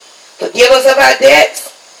Forgive us of our debts,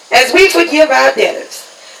 as we forgive our debtors.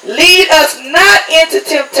 Lead us not into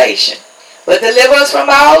temptation, but deliver us from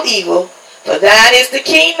all evil. For thine is the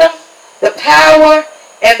kingdom, the power,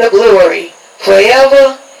 and the glory,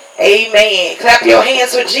 forever. Amen. Clap your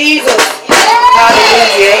hands for Jesus.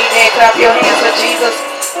 Hallelujah. Amen. Clap your hands for Jesus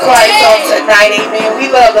Christ on tonight. Amen. We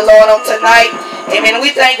love the Lord on tonight. Amen. We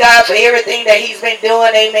thank God for everything that he's been doing.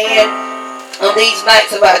 Amen. On these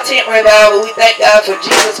nights of our tent revival, we thank God for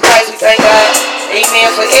Jesus Christ. We thank God,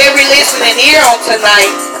 amen, for every listening ear on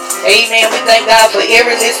tonight. Amen. We thank God for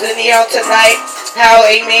every listening ear on tonight. How,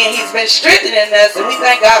 amen, he's been strengthening us. And we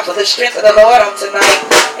thank God for the strength of the Lord on tonight.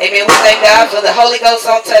 Amen. We thank God for the Holy Ghost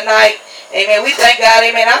on tonight. Amen. We thank God.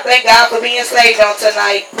 Amen. I thank God for being saved on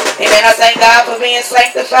tonight. Amen. I thank God for being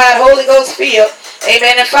sanctified, Holy Ghost filled.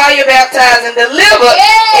 Amen. And fire baptized and delivered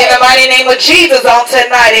in the mighty name of Jesus on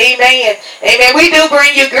tonight. Amen. Amen. We do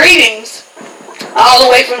bring you greetings all the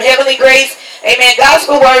way from Heavenly Grace. Amen.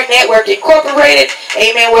 Gospel Word Network Incorporated.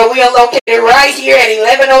 Amen. Where we are located right here at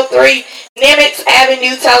 1103 Nimitz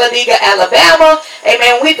Avenue, Talladega, Alabama.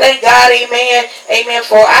 Amen. We thank God. Amen. Amen.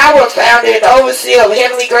 For our founder and overseer of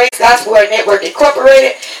Heavenly Grace Gospel Word Network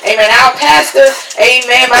Incorporated. Amen. Our pastor.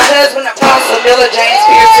 Amen. My husband, Apostle Miller James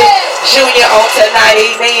Pearson Jr. on tonight.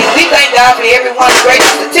 Amen. We thank God for everyone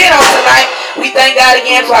gracious to attend on tonight. We thank God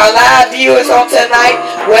again for our live viewers on tonight,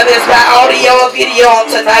 whether it's by audio or video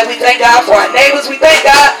on tonight. We thank God for our neighbors. We thank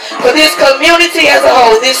God for this community as a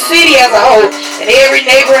whole, this city as a whole, and every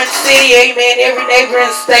neighboring city, amen, every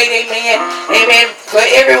neighboring state, amen, amen, for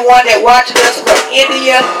everyone that watches us from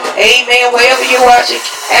India, amen, wherever you're watching,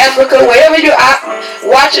 Africa, wherever you're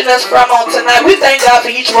watching us from on tonight. We thank God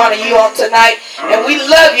for each one of you on tonight, and we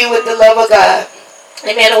love you with the love of God.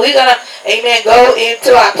 Amen. And we're going to, amen, go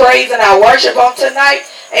into our praise and our worship on tonight.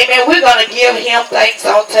 Amen. We're going to give him thanks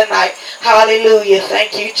on tonight. Hallelujah.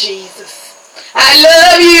 Thank you, Jesus. I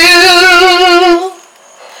love you.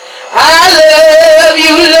 I love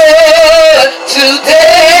you, Lord,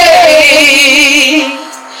 today.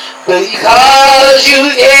 Because you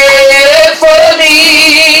cared for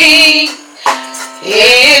me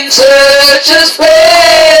in such a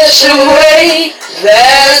special way.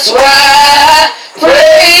 That's why I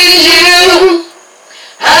praise you.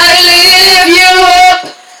 I lift you up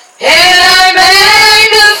and I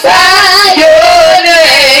magnify your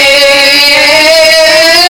name.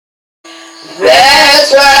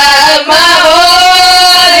 That's why my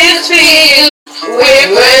heart is filled with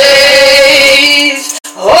praise.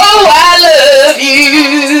 Oh, I love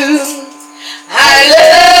you. I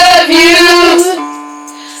love you.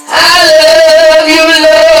 I love you,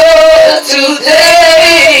 Lord,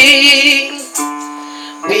 today.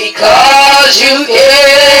 Because you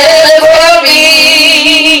care for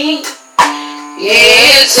me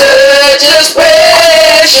in such a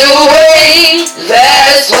special way.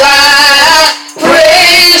 That's why I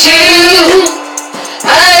praise you. I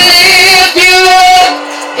lift you up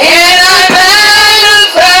and I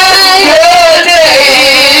magnify your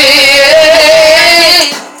name.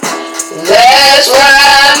 That's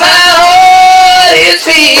why my heart is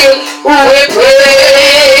filled with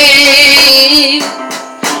praise.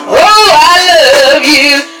 Oh, I love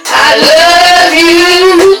you. I love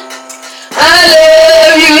you. I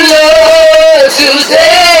love you, Lord,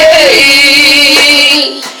 today.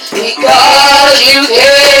 Because you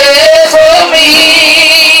care for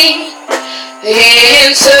me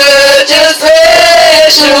in such a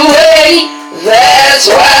special way. That's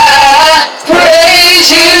why I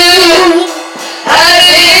praise you. I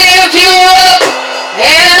lift you up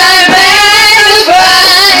and I magnify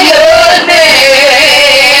your name.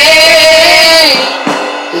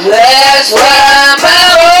 That's why my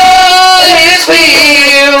heart is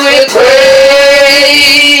filled with praise.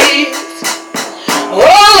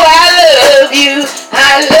 Oh, I love you.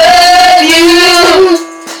 I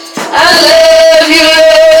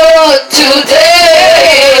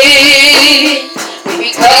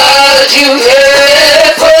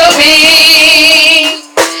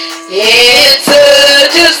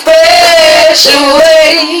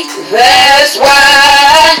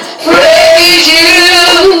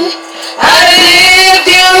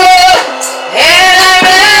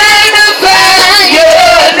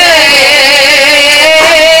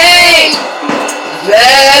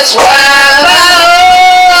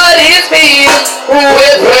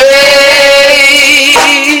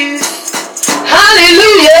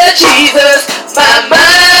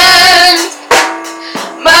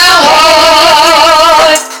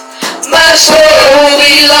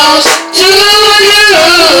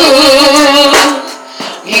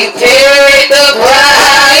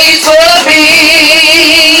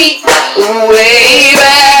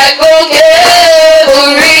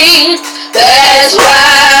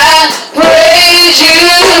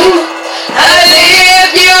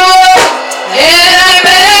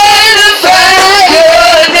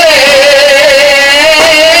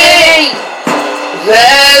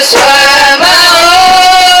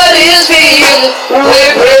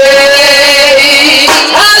with praise.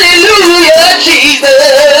 Hallelujah,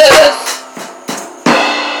 Jesus.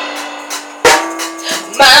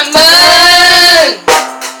 My mind,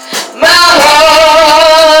 my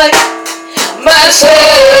heart, my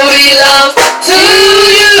soul belongs to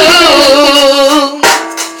you.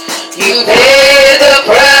 You paid the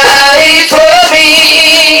price for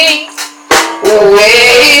me,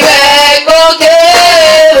 way back on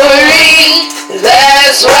Calvary.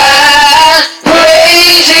 That's why I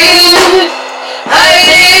praise you. I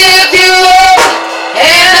lift you up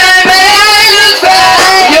and I magnify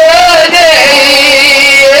your name.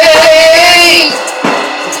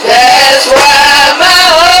 That's why my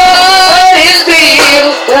heart is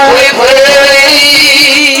filled with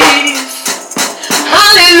praise.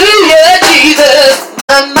 Hallelujah, Jesus.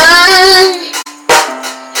 My mind,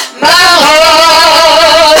 my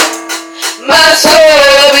heart, my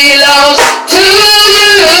soul belongs to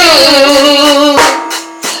you.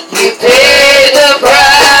 You paid the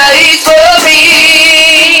price for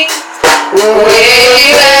me,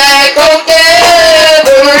 way back on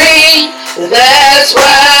Calvary. That's why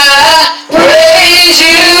I praise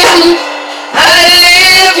you. I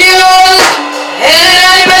lift you up and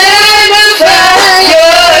I magnify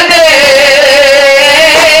your name.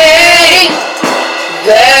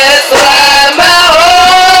 That's why my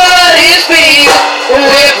heart is filled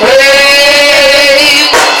with praise.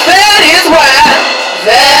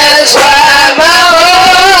 That's why my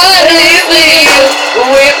heart is filled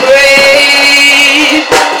with praise.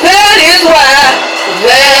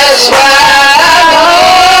 That's why my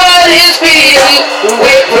heart is filled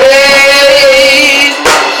with praise.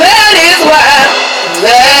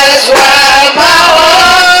 That's why my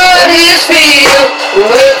heart is filled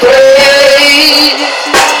with praise.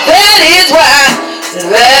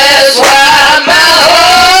 That's why my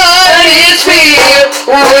heart is filled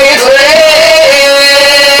with praise.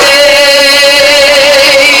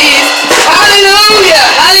 Hallelujah,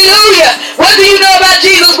 hallelujah. What do you know about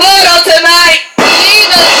Jesus' blood on tonight?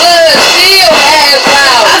 Jesus' blood still has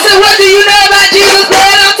power. I said, what do you know about Jesus'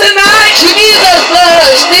 blood on tonight? Jesus'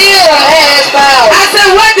 blood still has power. I said,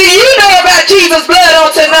 what do you know about Jesus' blood on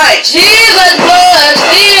tonight? Jesus' blood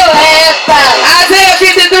still has power. Isaiah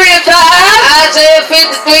 53 and 5. Isaiah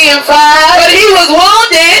 53 and 5. But he was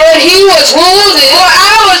wounded. For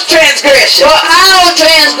our transgression.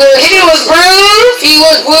 He was bruised.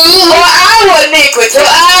 For our iniquity.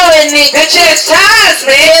 The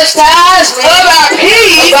chastisement of our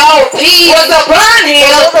peace was upon him.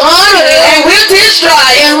 And with his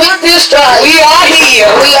stripes we are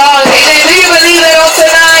healed. Amen. Do you believe that on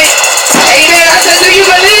tonight? Amen. I said, do you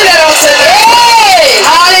believe that on tonight? Hey.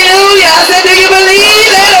 Hallelujah. I said, do you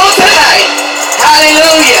believe that on tonight?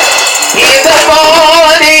 Hallelujah. In the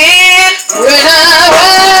morning, when I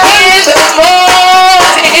rise, in the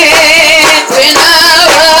morning, when I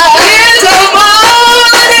rise, in the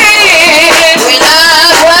morning, when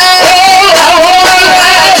I rise, oh, I wanna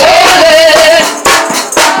rise early.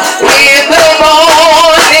 In the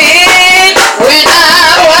morning, when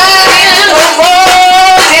I rise.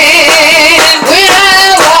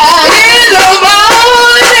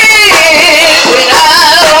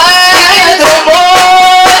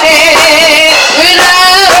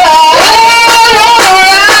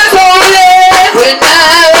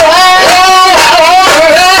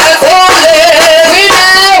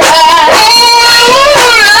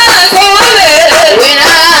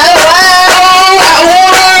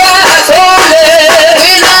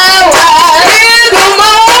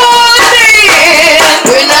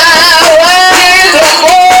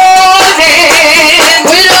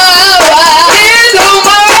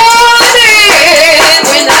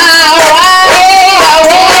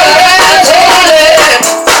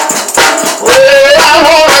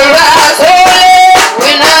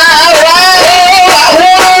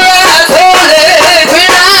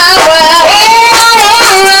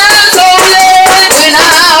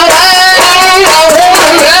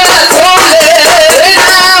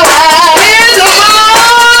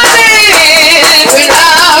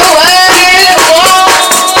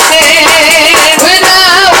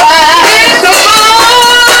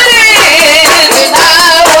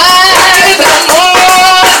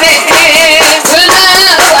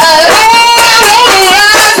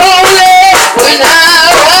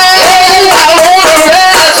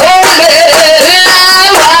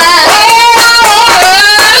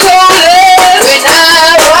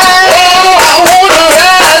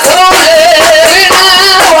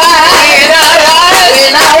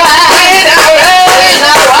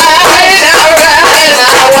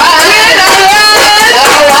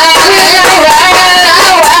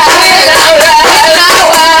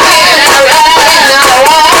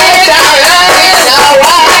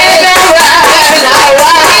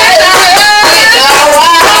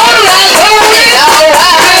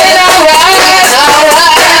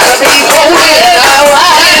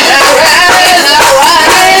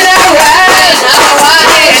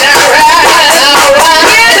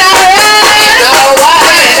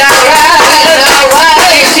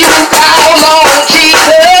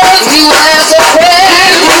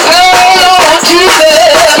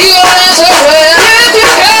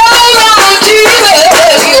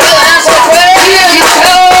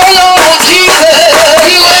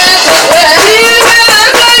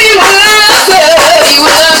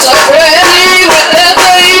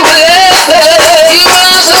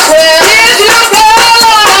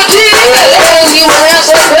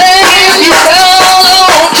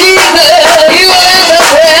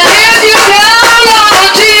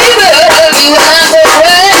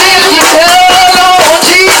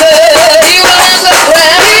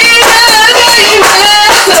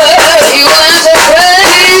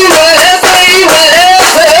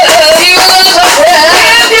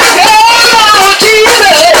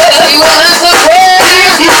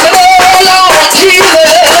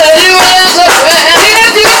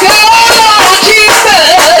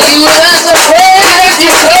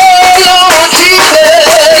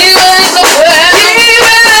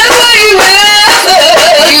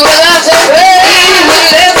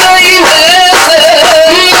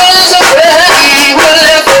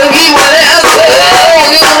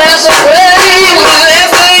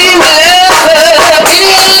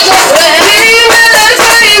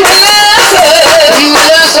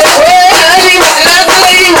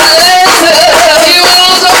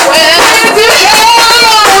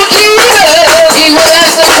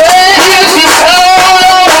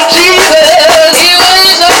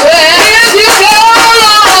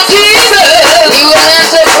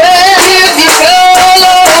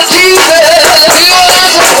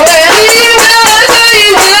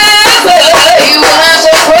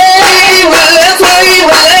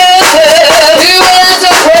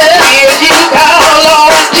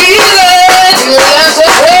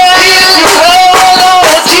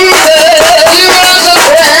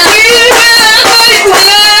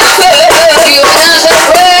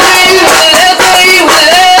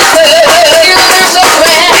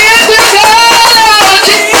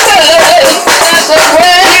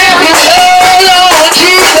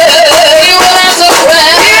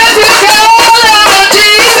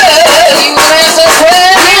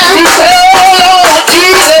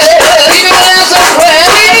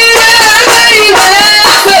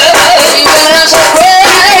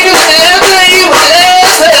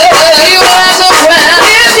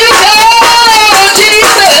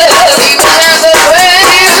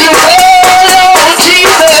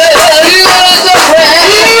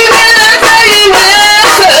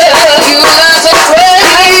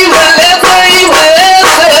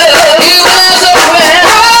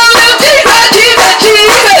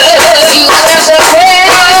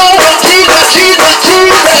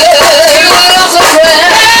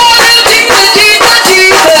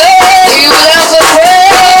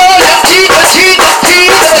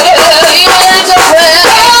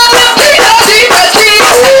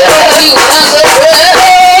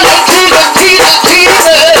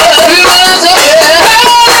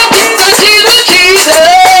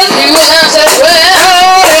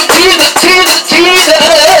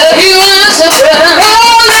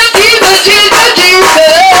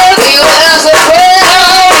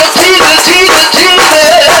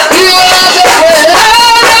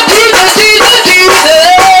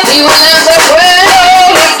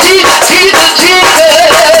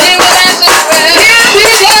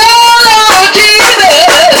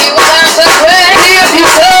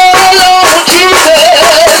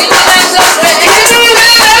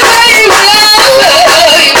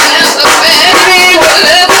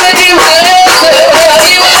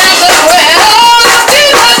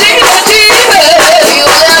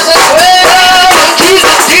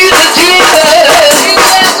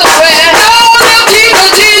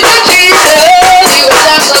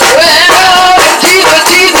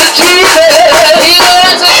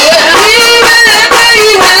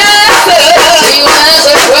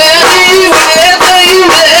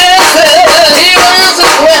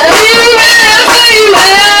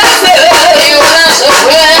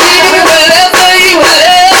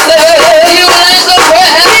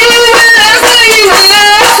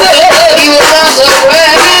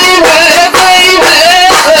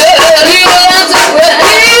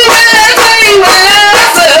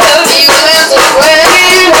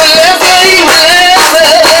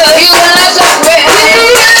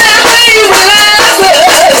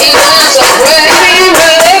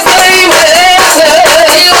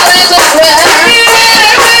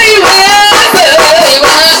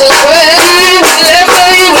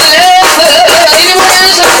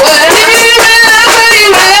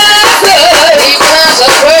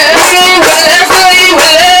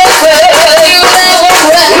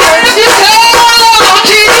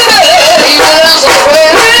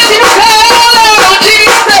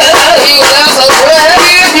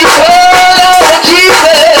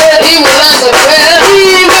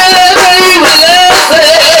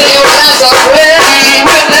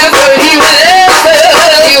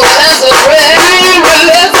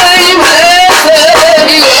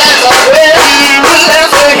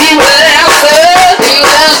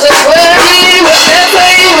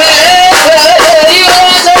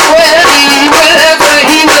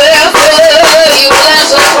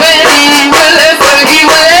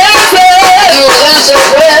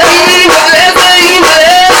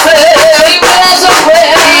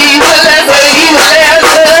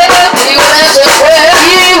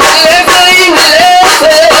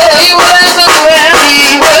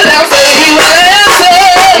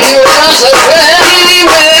 answer prayer. He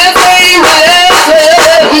will answer, he will answer.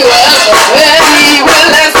 He will answer prayer. He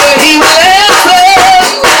will answer, he will answer.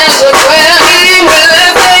 He will answer prayer. He will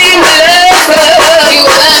answer, he will answer. He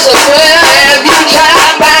will answer prayer. Have you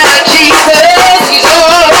tried by Jesus? He's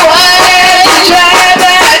alright. Have you tried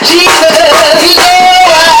by Jesus? He's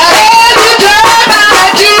alright. Have you tried by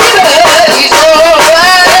Jesus? He's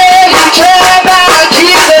alright. Have you tried by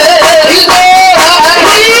Jesus? He's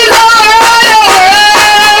alright. He's alright,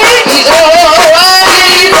 alright. He's alright.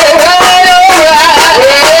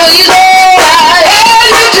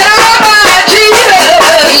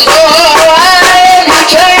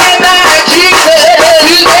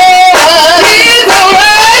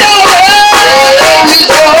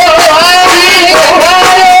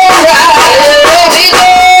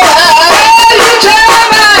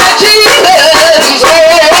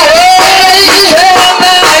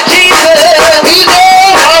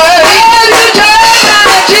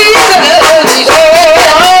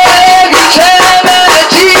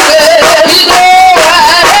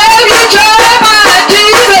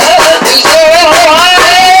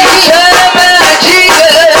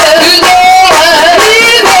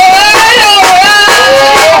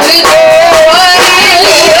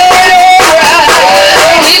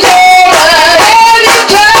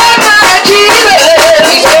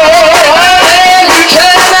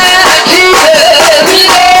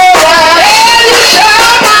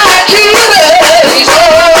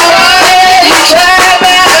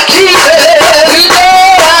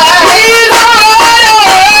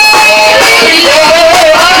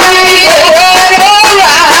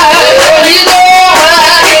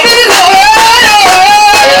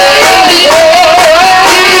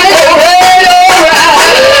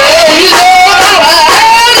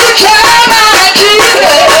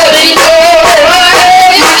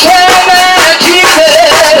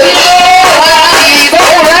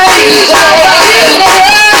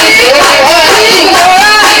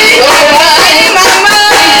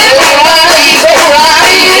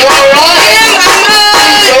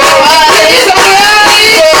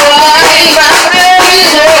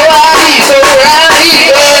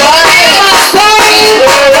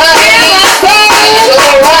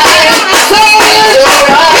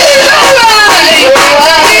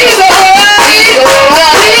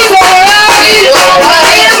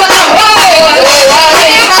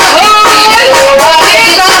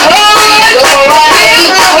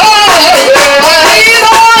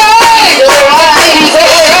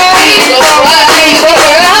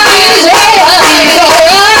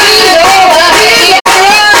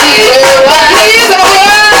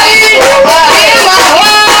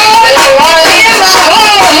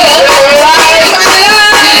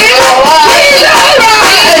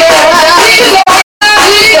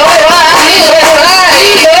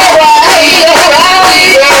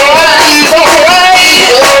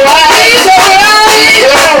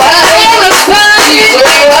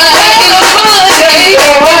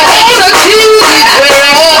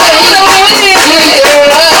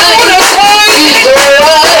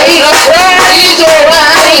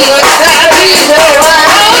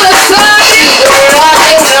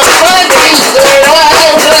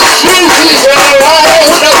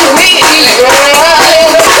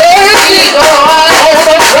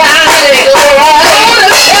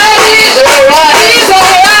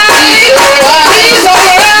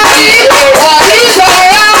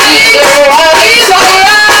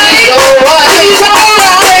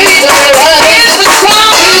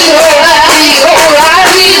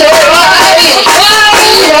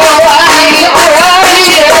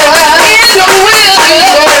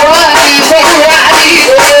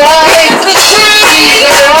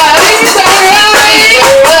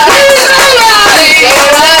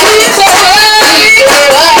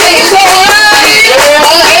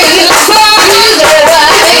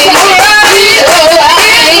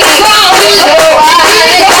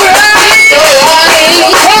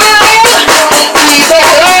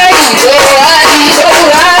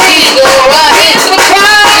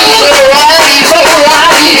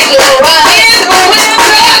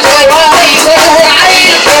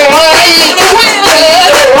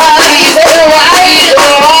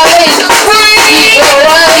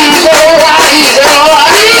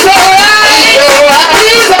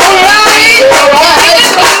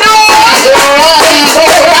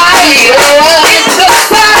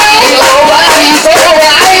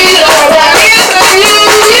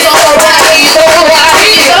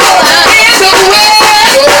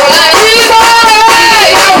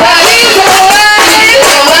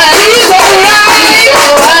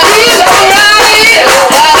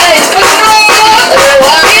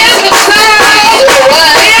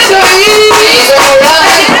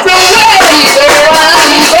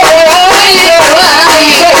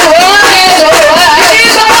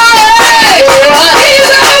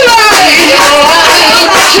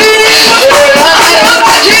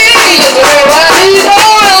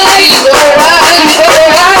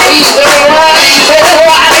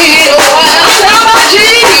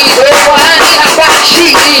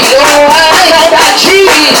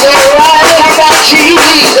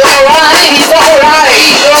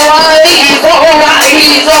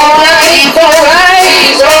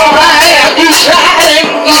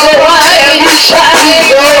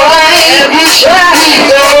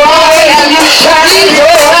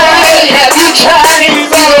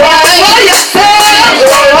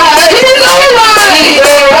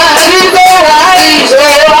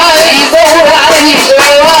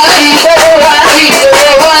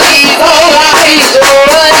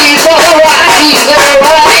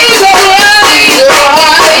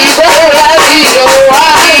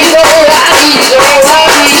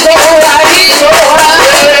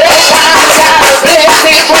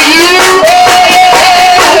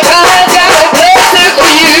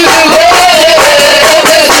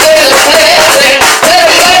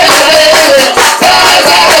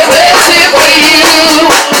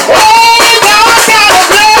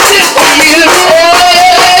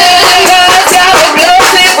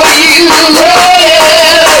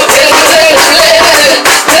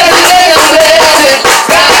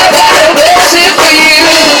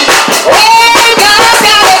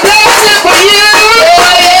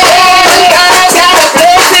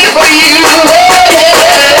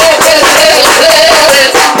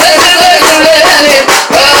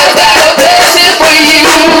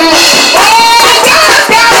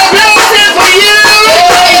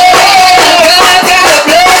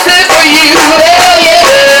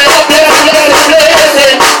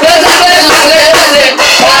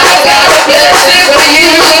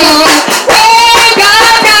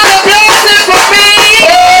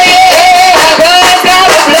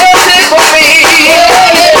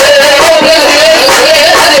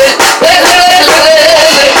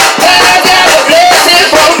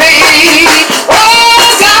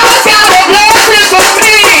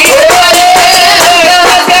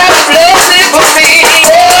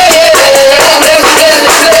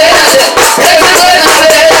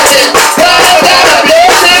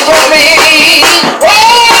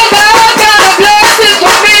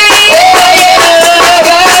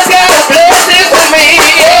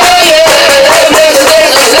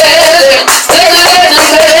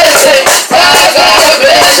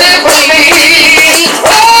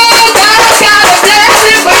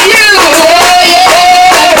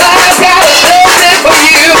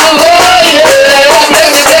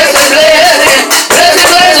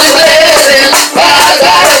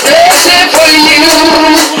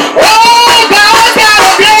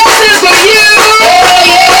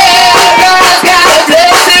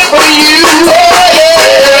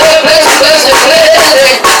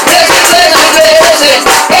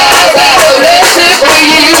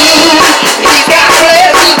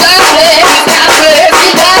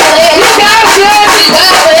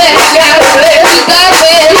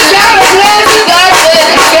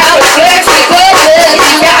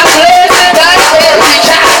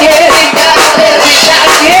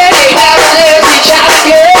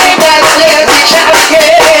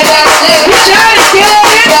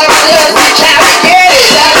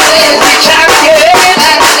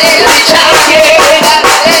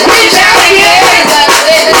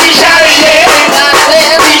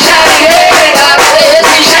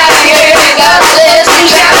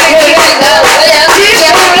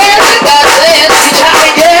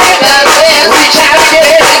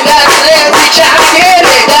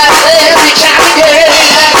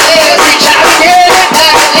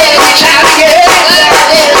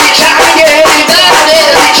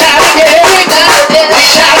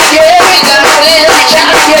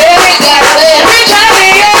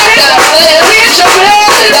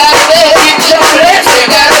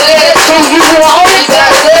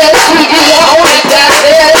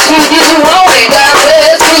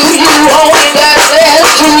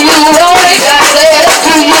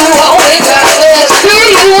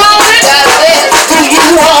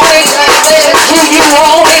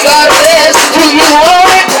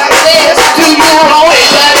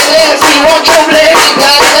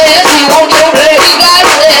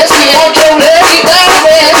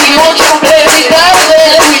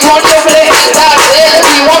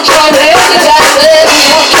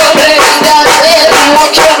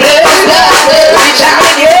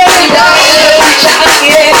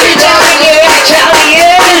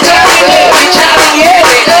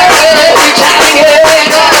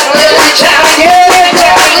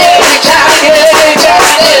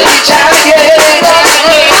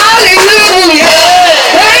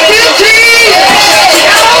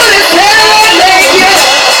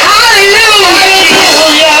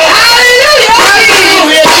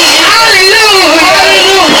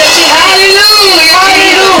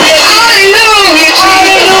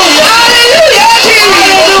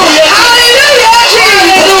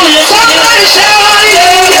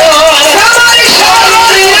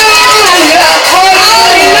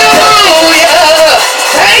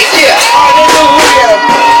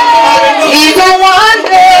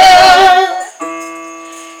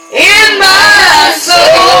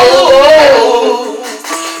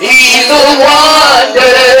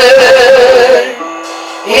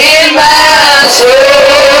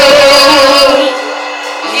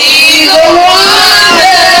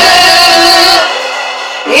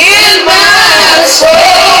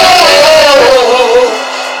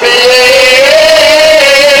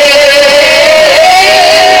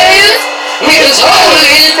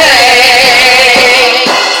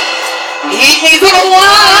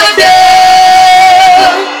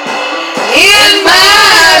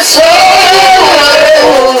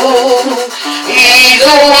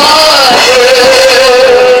 the wonder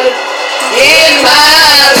in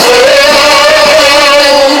my soul.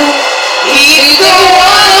 He's the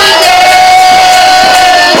wonder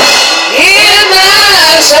in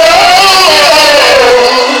my soul.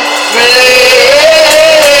 Bless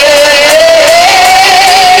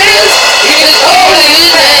His holy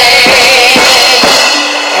name.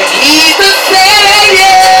 And He's the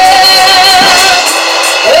Savior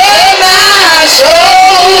of my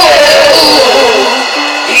soul.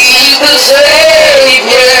 He's the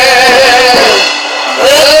Savior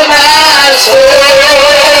of my soul.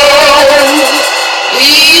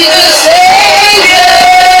 He's the Savior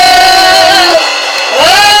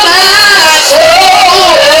of my soul.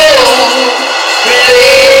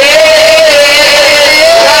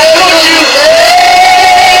 Why don't you bless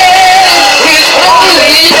His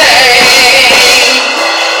holy name?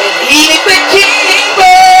 And He's the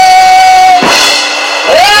keeper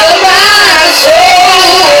of my soul.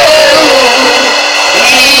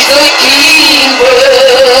 He's the keeper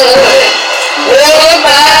of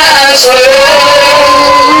my soul.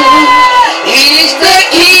 He's the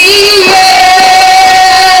keeper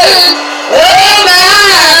of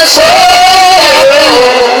my soul.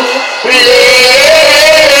 Bless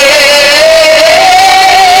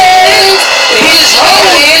His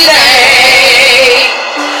holy name.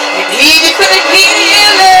 And He's the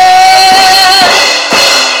healer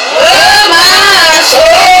of my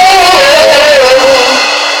soul.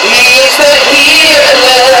 He's the healer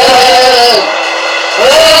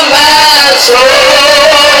of my soul.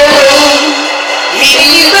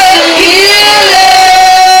 He's the healer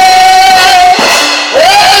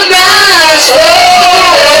of my soul.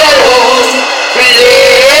 Bless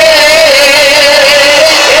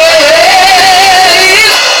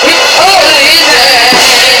His holy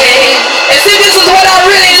name. And see, this is what I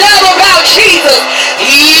really love about Jesus.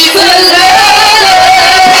 He's the love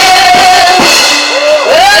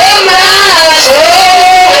of my soul.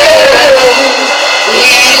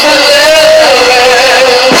 He's the lover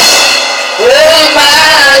of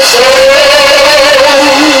my soul.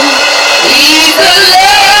 He's the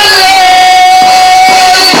lover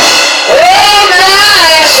of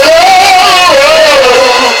my soul.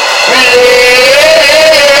 Bless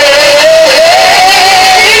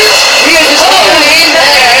His holy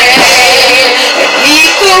name. And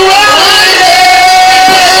He's the wonder.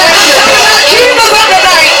 Jesus on the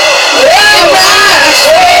night of my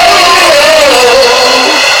soul.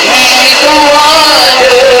 He's the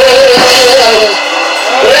wonder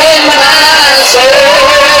in my soul.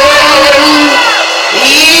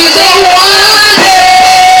 He's the wonder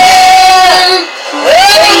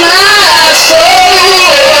of my soul.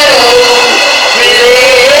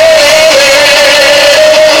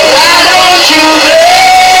 Why don't you bless?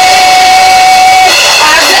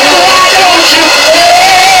 I said, why don't you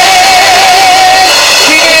bless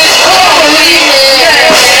His holy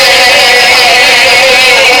name?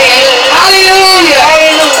 Hallelujah.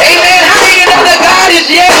 Amen. How many of you know that God is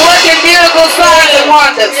yet working miracles, signs, and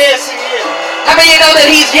wonders? Yes, He is. How many of you know that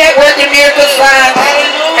He's yet working miracles, signs,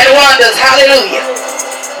 and wonders? Hallelujah.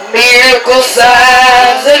 Miracles,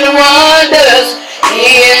 signs, and wonders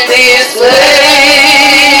in this place.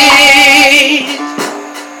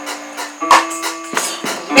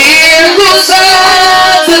 Miracles,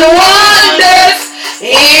 signs, and wonders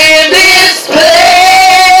in this place.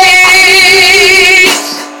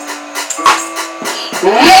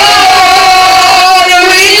 Lord,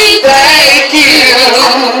 we thank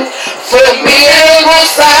You for miracles,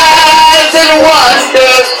 signs, and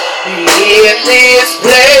wonders in this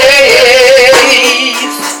place.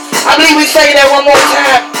 I believe we say that one more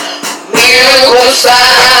time. Miracles,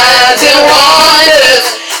 signs, and wonders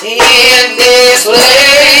in this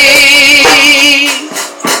place.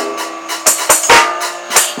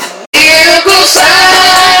 Miracles,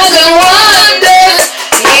 signs, and wonders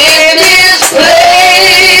in this place.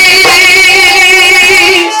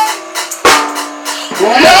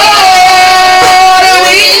 Lord,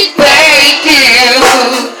 we thank You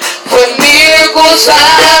for miracles,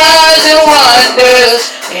 signs, and wonders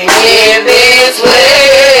in this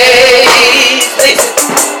place. Listen.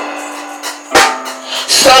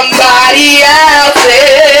 Somebody out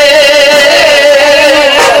there,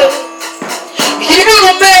 you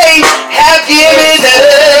may have given up,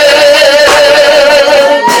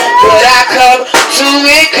 but I come to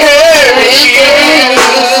encourage you,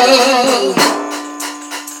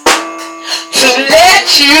 to let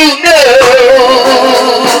you know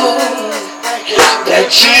that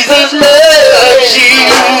Jesus loves you.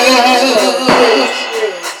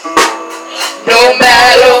 No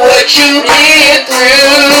matter what you've been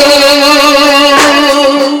through,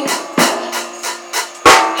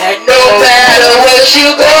 what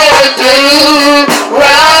you're going through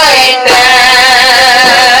right now.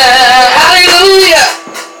 Hallelujah.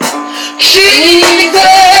 Jesus,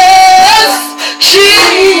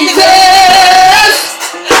 Jesus,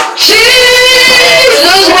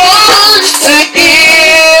 Jesus wants to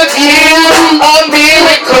give you a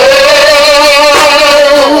miracle.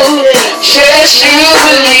 Just you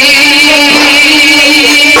believe.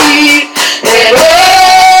 And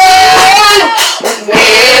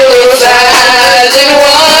miracles, signs, and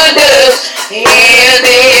wonders in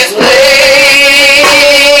this place.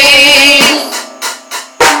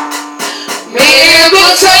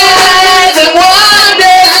 Miracles, signs, and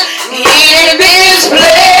wonders in this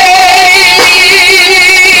place.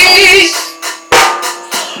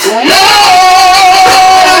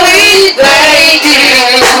 Lord, we thank you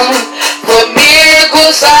for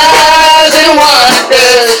miracles, signs, and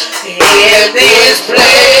wonders in this place.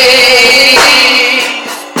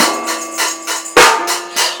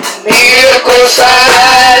 Miracles,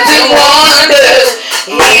 signs, and wonders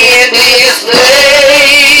in this place.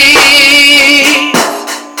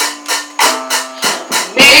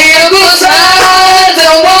 Miracles, signs,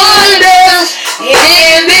 and wonders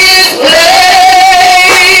in this place.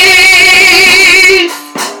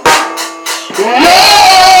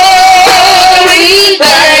 Lord, we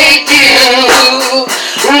thank you.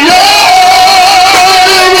 Lord,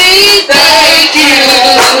 we thank you.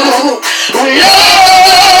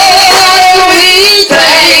 Lord, we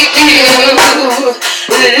thank you.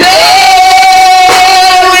 Lord,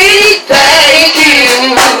 we thank you.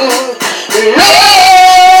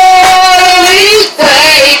 Lord, we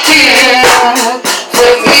thank you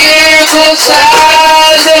for miracles,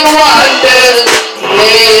 signs, and wonders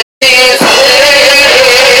in this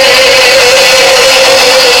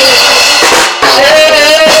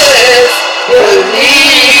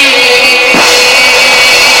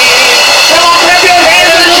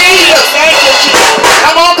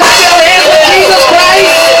Come on, clap your hands for Jesus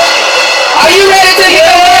Christ. Are you ready to hear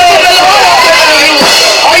the word of the Lord?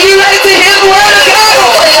 Are you ready to hear the word of God?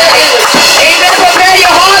 Amen. Prepare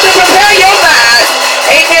your hearts and prepare your minds.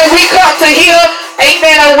 Amen. We come to hear,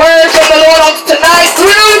 amen, a word from the Lord on tonight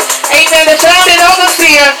through, amen, the founding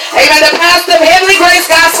overseer, amen, the pastor of Heavenly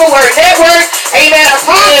Grace Gospel Word Network, amen,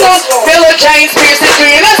 Apostle Philip James Pearson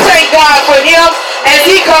Jr. Let's thank God for him as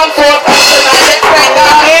he comes forth on tonight. Let's thank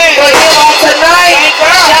God for him on tonight.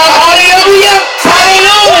 Shout hallelujah.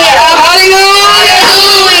 Hallelujah.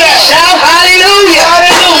 Hallelujah. Shout hallelujah.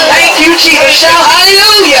 Hallelujah. Thank you, Jesus. Shout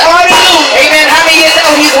hallelujah. Hallelujah. Amen. How many of you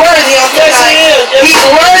know he's worthy on tonight? He's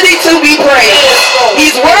worthy to be praised.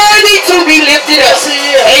 He's worthy to be lifted up.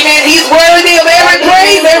 Amen. He's worthy of every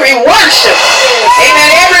praise, every worship. Amen.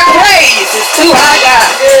 Every praise is to our God.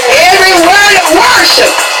 Every word of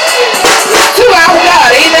worship to our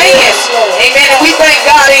God. Amen. Amen. And we thank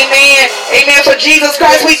God. Amen. Amen. For Jesus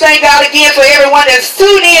Christ. We thank God again for everyone that's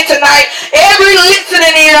tuned in tonight. Every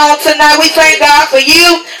listening ear on tonight. We thank God for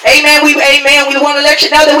you. Amen. We want to let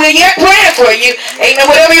you know that we're yet praying for you. Amen.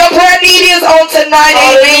 Whatever your prayer need is on tonight.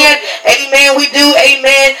 Amen. Amen. We do.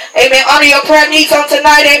 Amen. Amen. Honor your prayer needs on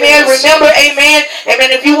tonight. Amen. Remember. Amen. Amen.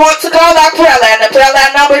 If you want to call our prayer line, the prayer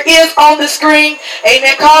line number is on the screen.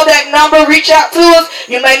 Amen. Call that number. Reach out to us.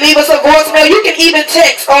 You may leave us a voicemail. You can even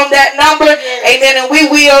text on that number. Amen. And we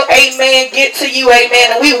will, amen, get to you.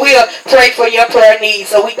 Amen. And we will pray for your prayer needs.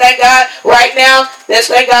 So we thank God right now. Let's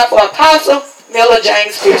thank God for Apostle Miller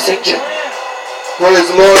James Pearson Jr. Praise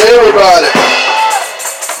the Lord, everybody.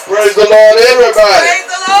 Praise the Lord, everybody. Praise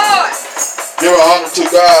the Lord. Give honor to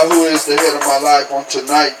God who is the head of my life on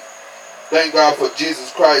tonight. Thank God for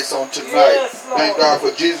Jesus Christ on tonight. Yes, Thank God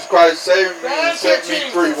for Jesus Christ saving me and set me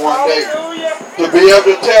free one day. Hallelujah. To be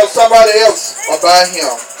able to tell somebody else about him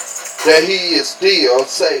that he is still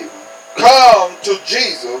saving. Come to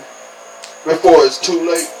Jesus before it's too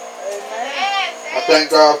late. I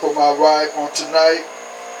thank God for my wife on tonight,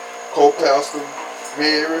 co-pastor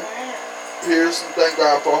Mary Pearson. Thank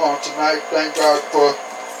God for her on tonight. Thank God for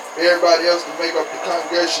everybody else to make up the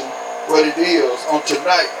congregation what it is on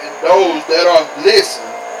tonight, and those that are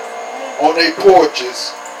listening on their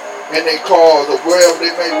porches, in their cars, or wherever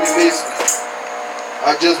they may be listening.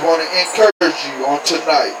 I just want to encourage you on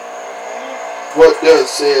tonight. What does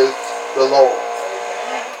says the Lord?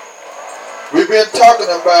 We've been talking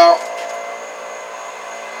about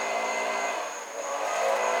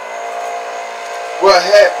what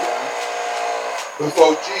happened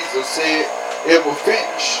before Jesus said it will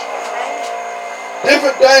finish.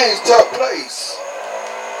 Different things took place.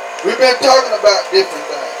 We've been talking about different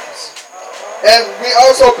things. And we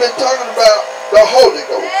also been talking about the Holy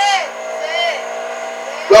Ghost.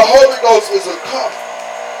 The Holy Ghost is a comfort.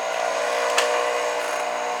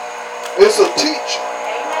 It's a teaching.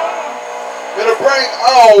 It'll bring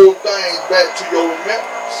all things back to your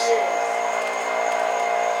remembrance.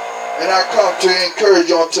 And I come to encourage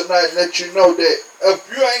you on tonight and let you know that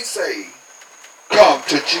if you ain't saved, come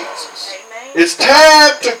to Jesus. Amen. It's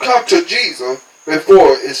time to come to Jesus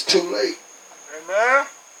before it's too late. Amen.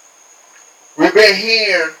 We've been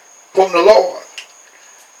hearing from the Lord.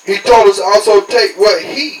 He told us also take what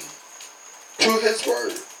he to his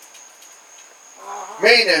word.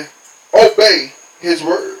 Meaning, obey his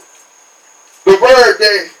word. The word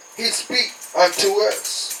that he speaks unto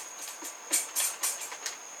us.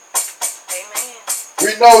 Amen.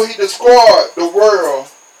 We know he destroyed the world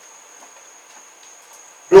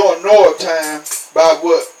during Noah time by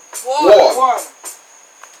what? Water.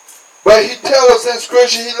 But he tells us in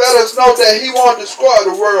scripture, he let us know that he won't destroy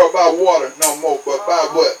the world by water no more, but by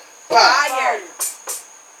what? Fire.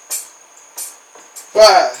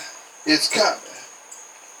 Fire is coming.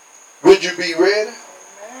 Would you be ready?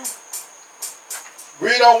 Amen.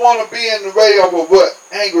 We don't want to be in the way of a what?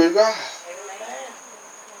 Angry God. Amen.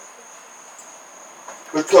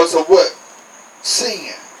 Because of what? Sin.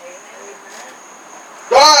 Amen.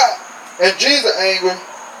 God and Jesus anger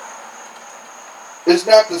is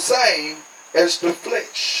not the same as the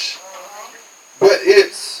flesh. But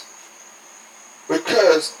it's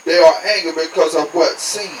because they are angry because of what?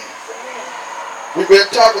 Sin. We've been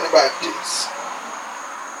talking about this.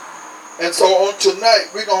 And so on tonight,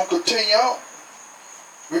 we're going to continue on.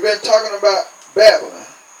 We've been talking about Babylon.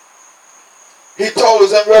 He told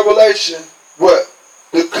us in Revelation what?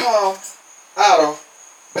 To come out of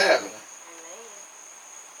Babylon.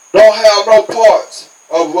 Don't have no parts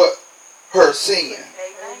of what? Her sin.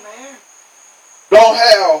 Amen. Don't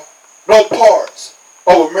have no parts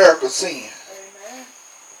of America's sin. Amen.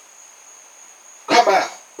 Come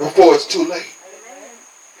out before it's too late. Amen.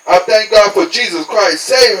 I thank God for Jesus Christ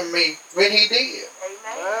saving me when he did.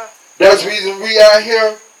 Amen. That's the reason we are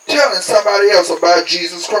here telling somebody else about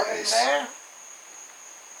Jesus Christ. Amen.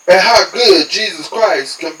 And how good Jesus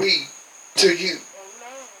Christ can be to you.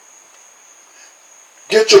 Amen.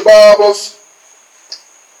 Get your Bibles.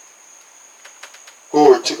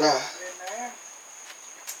 Glory to God. Amen.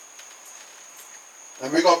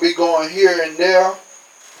 And we're going to be going here and there.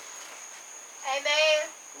 Amen.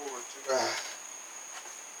 Glory to God.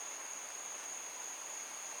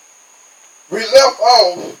 We left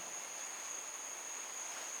off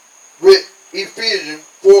with Ephesians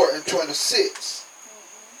 4 and 26.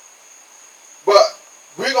 Mm-hmm. But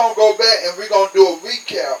we're going to go back and we're going to do a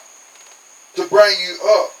recap to bring you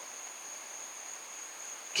up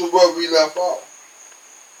to where we left off.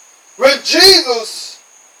 When Jesus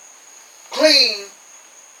cleaned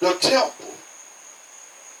the temple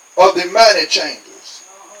of the money changers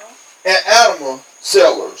and animal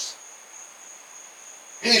sellers,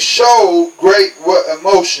 he showed great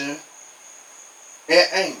emotion and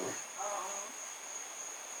anger.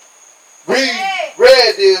 We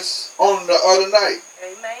read this on the other night.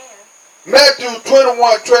 Amen. Matthew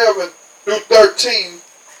 21:12 through 13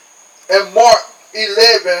 and Mark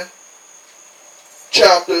 11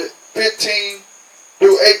 chapter 15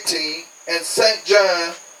 through 18 and St.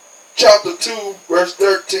 John chapter 2 verse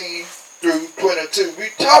 13 through 22. We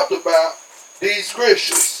talked about these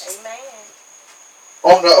scriptures. Amen.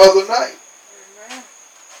 On the other night. Amen.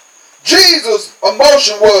 Jesus'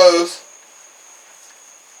 emotion was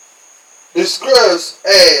discussed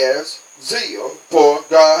as zeal for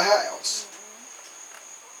God's house.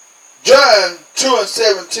 John 2 and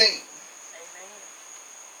 17. Amen.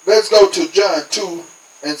 Let's go to John 2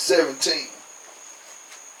 and 17.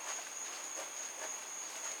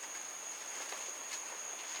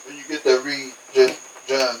 When you get that, read just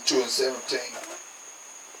John 2 and 17.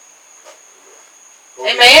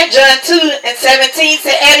 Amen. John 2 and 17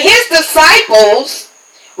 said, and his disciples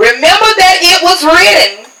remember that it was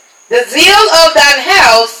written, the zeal of thine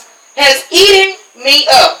house has eaten me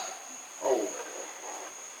up. Oh.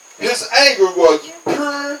 His anger was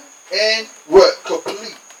pure and what?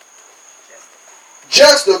 Complete.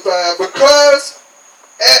 Justified because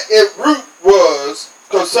at its root was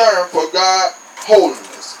concern for God's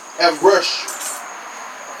holiness and worship.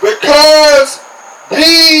 Because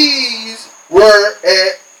these were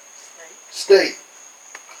at stake.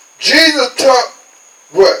 Jesus took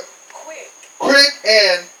what? Quick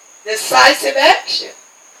and decisive action.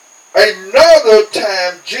 Another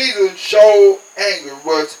time Jesus showed anger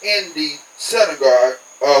was in the synagogue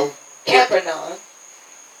of Capernaum,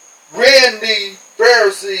 when the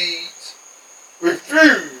Pharisees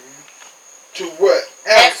refused to what?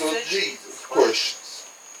 Answer Jesus' questions.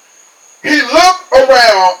 He looked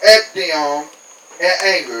around at them in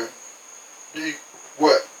anger. The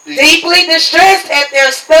what? Deeply distressed at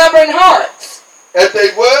their stubborn hearts. At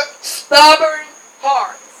they what? Stubborn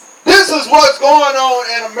hearts. This is what's going on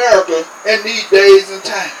in America in these days and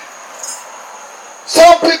times.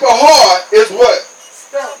 Some people's heart is what?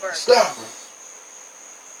 Stubborn. Stubborn.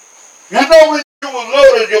 You know when you were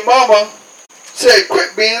little, your mama said,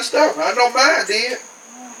 quit being stubborn. I know mine did.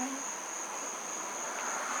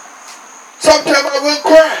 Sometimes I wouldn't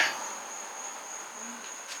cry.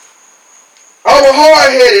 I was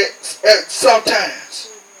hard-headed at sometimes.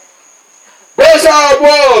 That's how I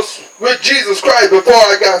was with Jesus Christ before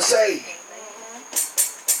I got saved.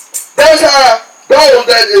 That's how those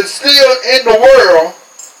that is still in the world,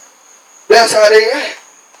 that's how they act.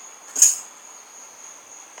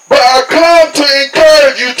 But I come to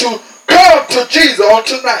encourage you to come to Jesus on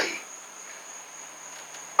tonight.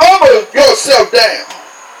 Humble yourself down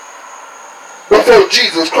before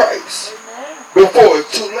Jesus Christ. Before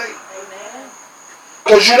it's too late.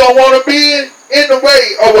 Because you don't want to be in the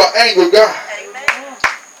way of an angry God.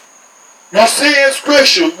 You see in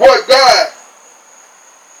Scripture what God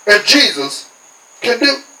and Jesus can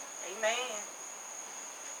do.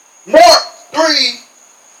 Mark 3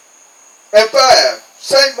 and 5.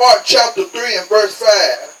 St. Mark chapter 3 and verse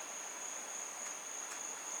 5.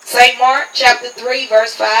 St. Mark chapter 3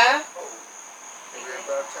 verse 5.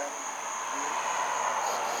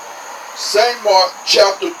 St. Mark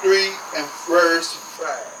chapter 3 and verse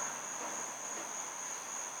 5.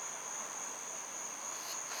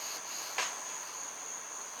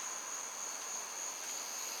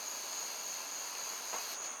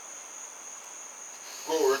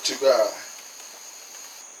 Glory to God.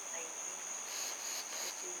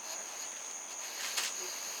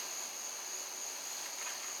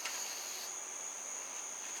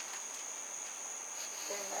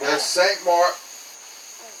 That's St. Mark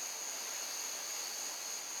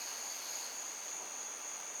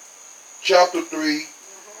chapter 3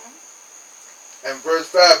 and verse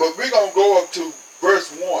 5. But we're going to go up to verse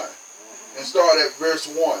 1 and start at verse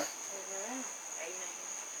 1.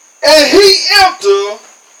 And he entered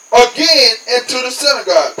again into the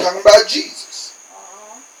synagogue, talking about Jesus.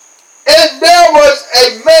 And there was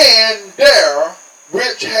a man there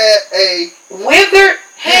which had a withered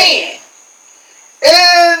hand.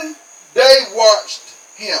 And they watched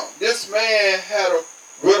him. This man had a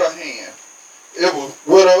withered hand. It was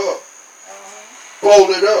withered up.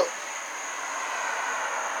 Folded up.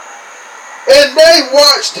 And they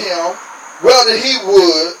watched him whether he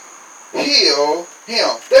would heal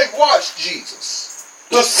him. They watched Jesus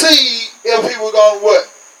to see if he was going to what?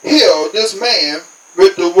 Heal this man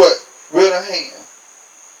with the what? Withered hand.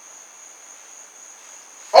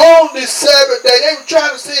 On the Sabbath day, they were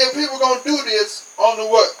trying to see if he was going to do this on the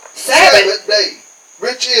what? Sabbath day.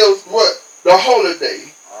 Which is what? The holy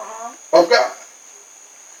day of God.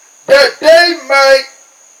 That they might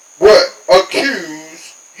what?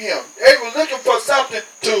 Accuse him. They were looking for something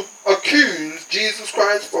to accuse Jesus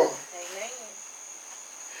Christ for. Amen.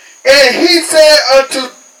 And he said unto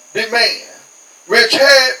the man which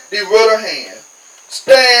had the withered hand,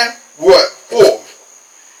 stand what? Forth.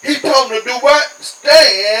 He told him to do what?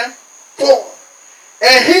 Stand forth.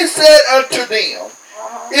 And he said unto them,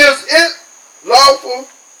 is it lawful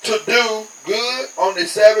to do good on the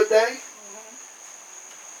Sabbath day?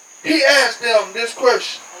 He asked them this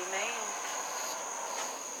question. Amen.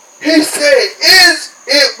 He said, is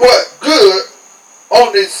it what? Good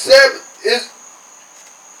on the Sabbath? Is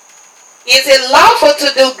it lawful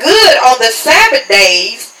to do good on the Sabbath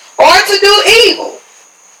days or to do evil?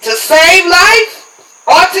 To save life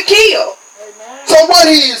or to kill? Amen. So what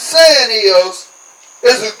he is saying is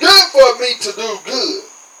it good for me to do good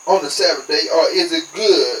on the Sabbath day, or is it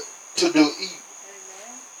good to do evil?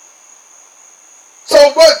 So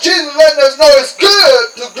what Jesus letting us know, it's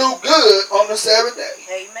good to do good on the Sabbath day.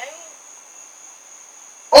 Amen.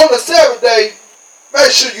 On the Sabbath day,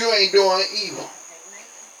 make sure you ain't doing evil. Amen.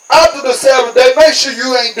 After the Sabbath day, make sure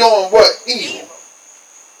you ain't doing what? Evil.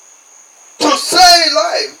 To save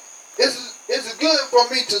life. Is it good for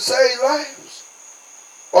me to save lives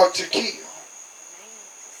or to kill?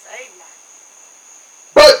 Save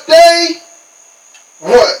life. But they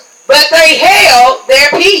what? But they held their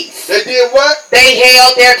peace. They did what? They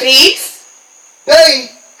held their peace. They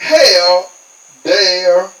held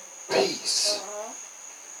their peace.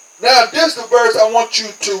 Now, this is the verse I want you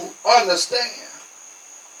to understand.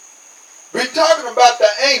 We're talking about the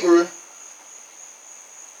anger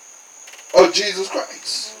of Jesus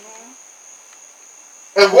Christ.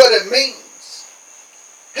 And what it means.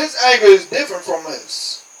 His anger is different from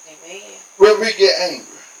us. Amen. When we get angry.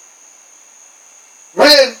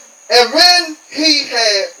 When he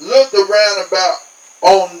had looked around about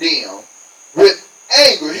on them with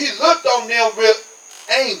anger. He looked on them with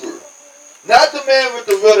anger. Not the man with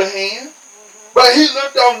the withered hand, but he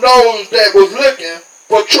looked on those that was looking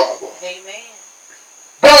for trouble. Amen.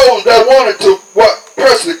 Those that wanted to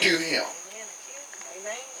persecute him.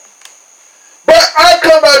 Amen. But I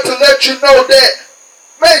come out to let you know that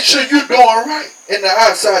make sure you're doing right in the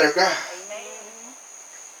eyesight of God. Amen.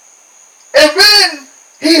 And when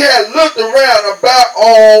he had looked around about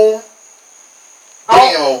on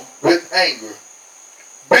them with anger,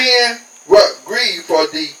 being grieved for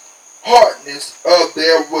the hardness of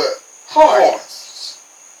their hearts,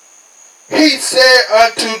 he said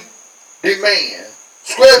unto the man,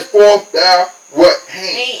 stretch forth thou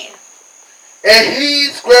hand. And he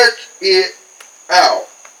stretched it out,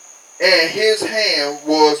 and his hand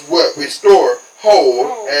was restored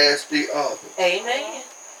whole as the other. Amen.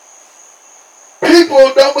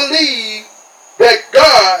 People don't believe that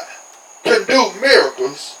God can do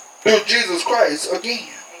miracles through Jesus Christ again.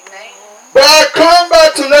 Amen. But I come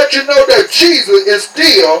back to let you know that Jesus is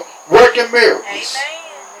still working miracles.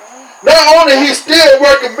 Amen. Not only he's still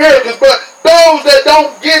working miracles, but those that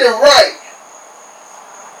don't get it right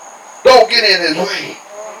don't get in his way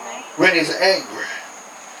when he's angry.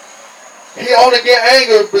 He only get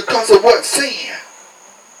angry because of what sin.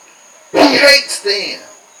 He hates sin.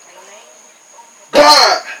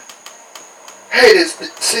 God hates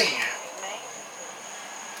sin.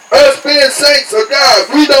 Us being saints of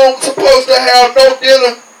God, we don't supposed to have no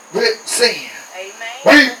dealing with sin. Amen.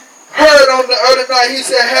 We heard on the other night, he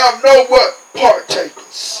said, have no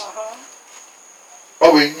partakers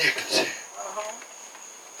of iniquity.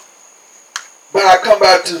 But I come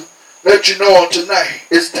back to let you know on tonight,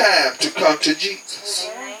 it's time to come to Jesus.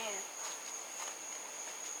 Amen.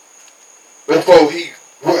 Before he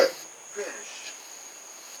finished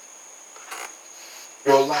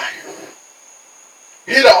your life.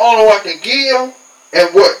 He the only one can give and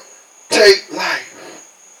take life.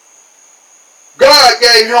 God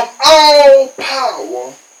gave him all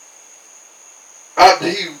power after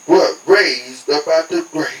he raised up out the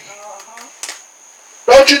grave.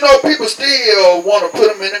 Don't you know people still want to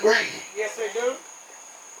put him in the grave? Yes, they do.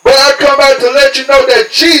 But I come out to let you know that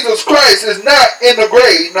Jesus Christ is not in the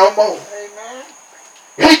grave no more. Amen.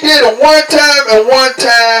 He did it one time and one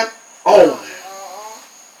time only.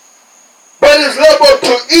 But it's left up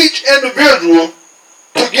to each individual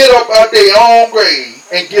to get up out their own grave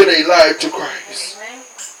and give their life to Christ.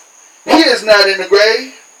 Amen. He is not in the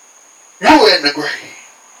grave. You in the grave.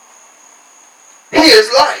 He is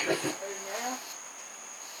life.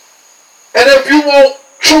 And if you want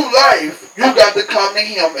true life, you got to come to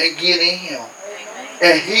him and get in him.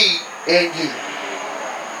 And he in you.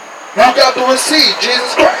 You got to receive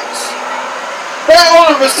Jesus Christ. Not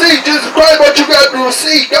only receive Jesus Christ, but you got to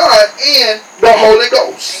receive God and the Holy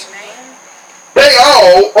Ghost. They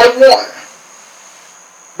all are one.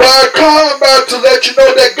 But I come back to let you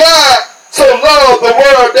know that God so loved the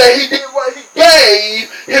world that he did what he gave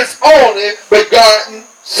his only begotten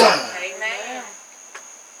Son. Amen.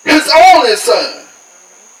 His only Son.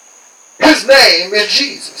 His name is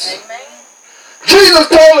Jesus. Amen. Jesus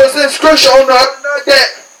told us in scripture on the other night that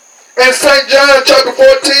in St. John chapter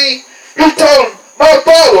 14, he told him, my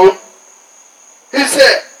Father, he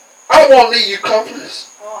said, I won't leave you comfortless.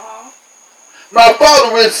 My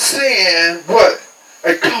Father will send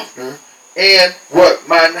a comforter in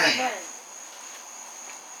my name.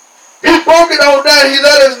 He broke it on down. He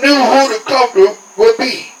let us know who the comforter would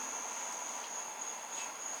be.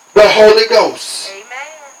 The Holy Ghost. Amen.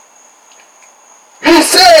 He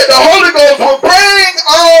said the Holy Ghost will bring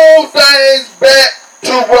all things back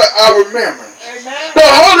to our remembrance. Amen. The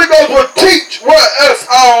Holy Ghost will teach us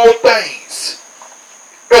all things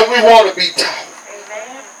that we want to be taught.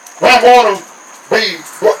 Amen. We want to be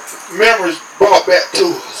memories brought back to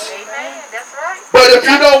us. Amen. That's right. But if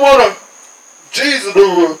you don't want Jesus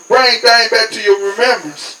to bring things back to your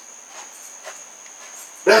remembrance,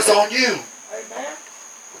 that's on you. Amen.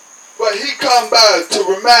 But he come by to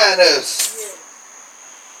remind us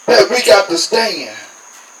that we got to stand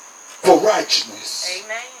for righteousness.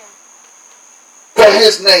 Amen. For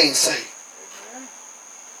his name's sake.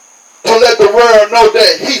 To let the world know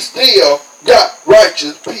that he still got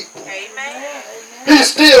righteous people. Amen. He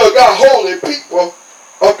still got holy people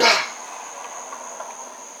of God.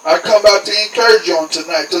 I come out to encourage you on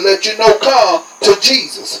tonight to let you know, come to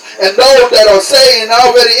Jesus. And those that are saying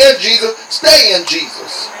already in Jesus, stay in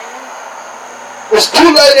Jesus. It's too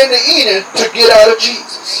late in the evening to get out of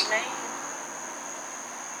Jesus. Amen.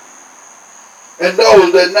 And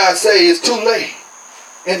those that not say it's too late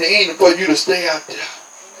in the evening for you to stay out there.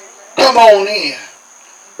 Come on in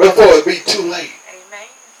before it be too late. Amen.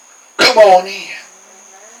 come on in.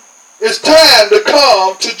 It's time to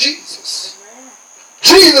come to Jesus.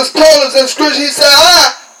 Jesus told us in scripture, he said,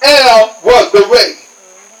 I am what? The way,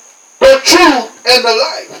 the truth, and the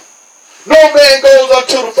life. No man goes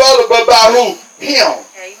unto the Father but by who? Him.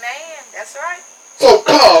 Amen. That's right. So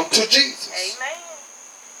come to Jesus. Amen.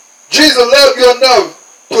 Jesus loved you enough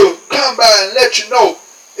to come by and let you know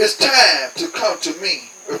it's time to come to me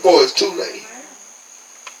before it's too late.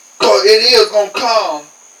 Because it is going to come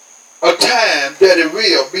a time that it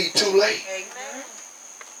will be too late. Amen.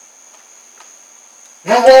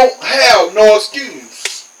 You won't have no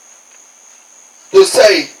excuse to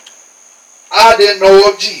say, I didn't know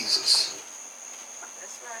of Jesus.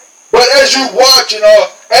 That's right. But as you watching or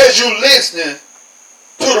as you listening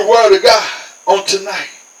to the word of God on tonight,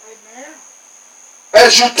 Amen.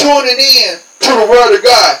 as you tuning in to the word of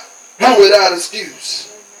God, you without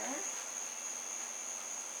excuse. Amen.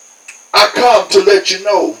 I come to let you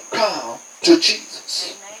know, come to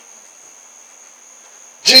Jesus. Amen.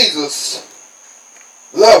 Jesus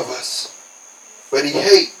loves us, but he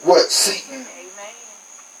hates what? Sin. Amen.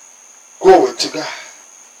 Glory to God.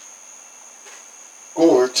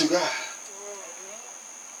 Glory to God.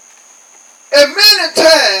 And many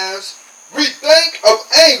times we think of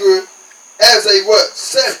anger as a what?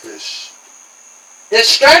 Selfish,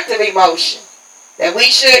 destructive emotion that we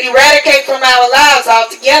should eradicate from our lives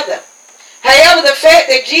altogether. However, the fact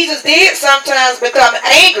that Jesus did sometimes become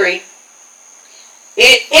angry,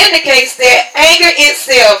 it indicates that anger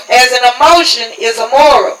itself as an emotion is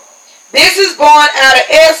immoral. This is born out of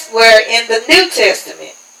elsewhere in the New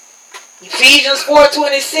Testament. Ephesians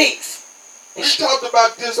 4:26. we talked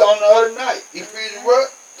about this on the other night. Ephesians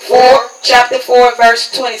what? Chapter 4, verse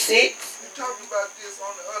 26. We talked about this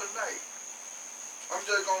on the other night. I'm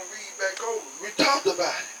just going to read back over. We talked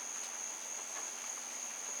about it.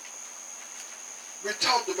 We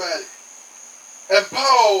talked about it. And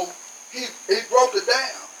Paul, he broke it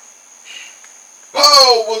down.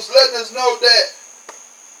 Paul was letting us know that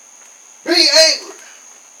be angry,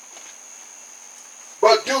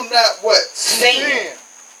 but do not what? Sin.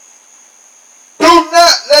 Do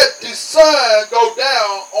not let the sun go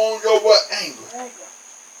down on your what? Anger.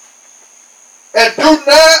 And do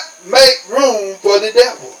not make room for the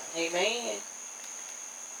devil. Amen.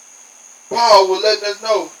 Paul was letting us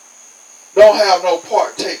know, don't have no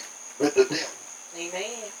partake with the devil.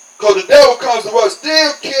 Amen. Because the devil comes to what?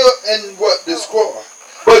 Steal, kill, and what? Destroy.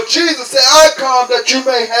 But Jesus said, I come that you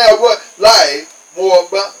may have what? Life more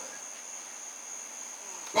abundant.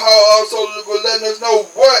 Paul also was letting us know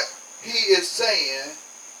what he is saying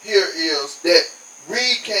here is that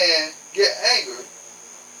we can get anger.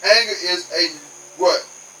 Anger is a what?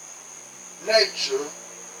 Natural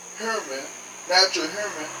human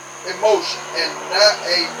emotion, and not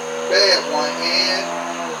a bad one in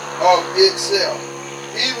of itself.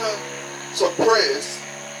 Even suppressed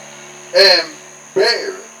and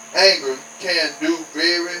buried anger can do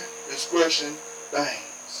very discretion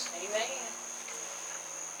things. Amen.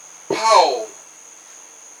 Paul,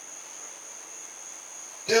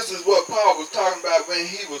 this is what Paul was talking about when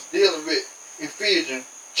he was dealing with Ephesians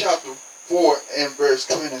chapter 4 and verse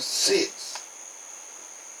 26.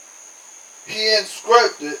 He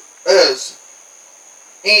instructed us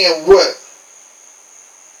in what?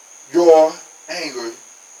 Your anger.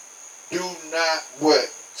 Do not what?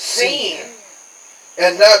 Sin.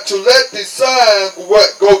 And not to let the sun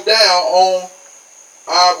what? Go down on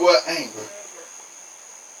our what? Anger.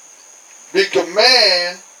 The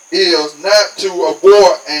command is not to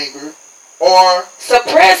avoid anger or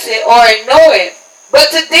suppress it or ignore it, but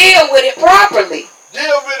to deal with it properly.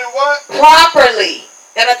 Deal with it what? Properly.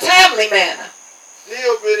 In a timely manner.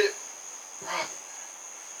 Deal with it properly.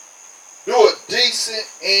 Do it decent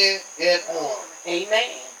and in order.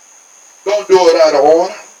 Amen. Don't do it out of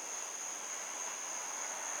order.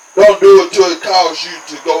 Don't do it till it causes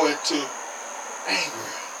you to go into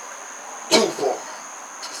anger too far.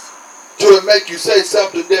 Till it make you say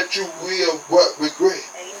something that you will what? Regret.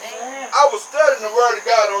 Amen. I was studying the word of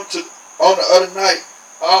God on the other night.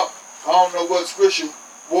 I don't know what scripture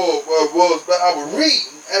was, but I was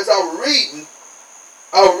reading. As I was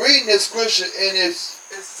reading this scripture, and it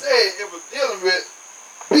said it was dealing with,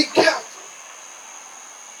 be careful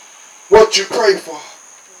what you pray for,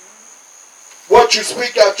 what you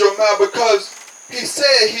speak out your mouth, because he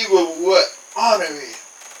said he would what? Honor it.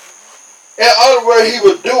 In other words, he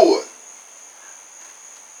would do it.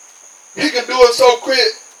 He can do it so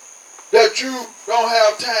quick that you don't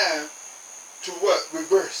have time to what?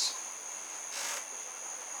 Reverse.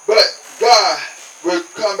 But God will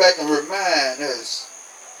come back and remind us,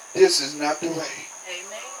 this is not the way.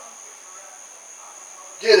 Amen.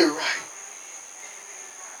 get it right.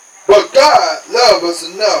 But God loved us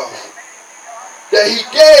enough that he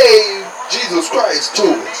gave Jesus Christ to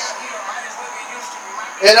us.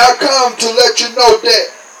 And I come to let you know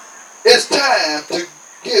that it's time to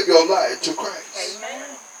give your life to Christ. Amen.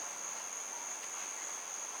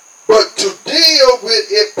 But to deal with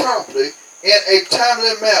it properly in a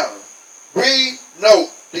timely manner, we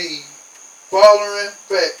note the following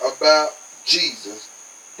fact about Jesus'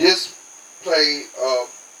 display of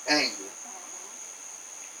anger.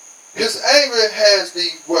 His anger has the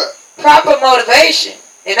what? Proper motivation.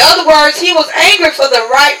 In other words, he was angry for the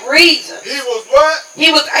right reasons. He was what?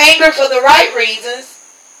 He was angry for the right reasons.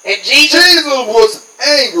 And Jesus was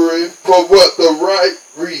angry for what? The right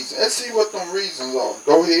reason. Let's see what them reasons are.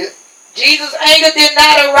 Go ahead. Jesus' anger did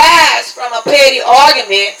not arise from a petty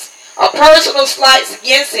arguments or personal slights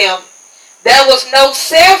against him. There was no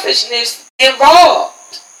selfishness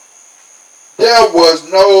involved. There was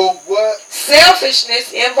no what?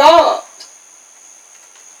 Selfishness involved.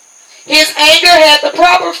 His anger had the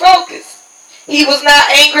proper focus. He was not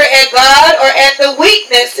angry at God or at the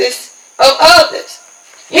weaknesses of others.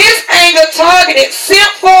 His anger targeted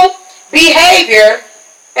sinful behavior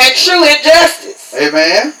and true injustice.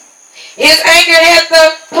 Amen. His anger had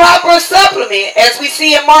the proper supplement, as we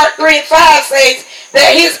see in Mark 3 and 5 says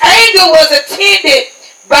that his anger was attended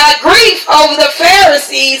by grief over the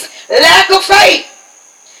Pharisees' lack of faith.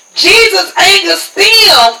 Jesus' anger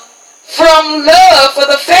stemmed from love for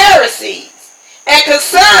the Pharisees and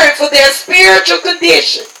concern for their spiritual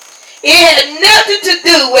condition. It had nothing to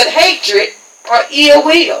do with hatred or ill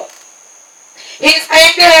will. His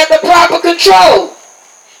anger had the proper control.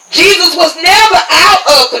 Jesus was never out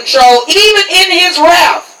of control, even in his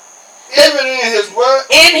wrath. Even in his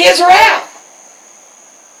what? In his wrath.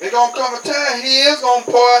 There's going to come a time he is going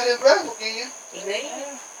to pour out his wrath again.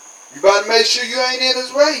 Amen. You about to make sure you ain't in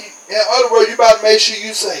his way. In other words, you about to make sure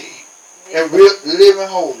you saved and living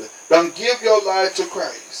holy. Don't give your life to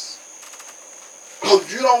Christ.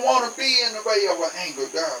 Because you don't want to be in the way of an angry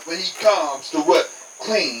God when he comes to what?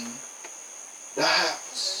 Clean the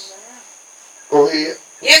house. Go ahead.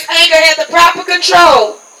 His anger had the proper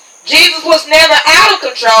control. Jesus was never out of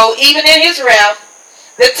control, even in his wrath.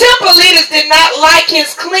 The temple leaders did not like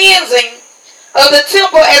his cleansing of the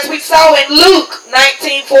temple, as we saw in Luke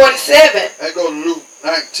 19:47. Let's go to Luke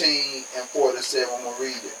 19 and 47. I'm going to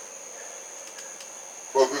read it.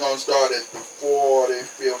 But we're going to start at the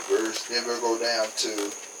 45th verse. Then we'll go down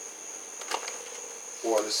to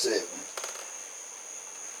 47.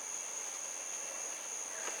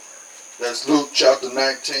 That's Luke chapter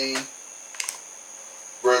 19,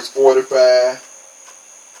 verse 45.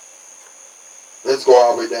 Let's go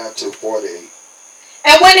all the way down to 48.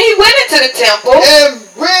 And when he went into the temple,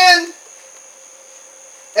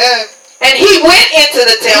 And he went into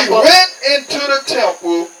the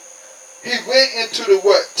temple, he went into the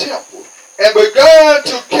what? Temple. And began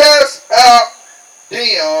to cast out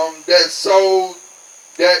them that sold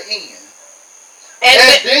therein.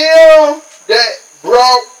 And them that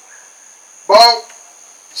bought,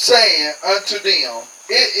 saying unto them,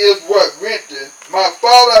 it is what rented. My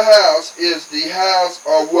Father's house is the house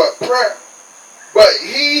of what? Prayer. But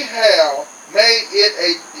ye have made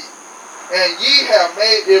it and ye have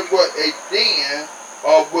made it what? A den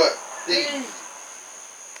of what? Thieves.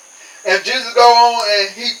 And Jesus go on and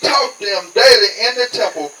he taught them daily in the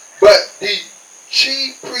temple. But the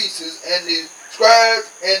chief priests and the scribes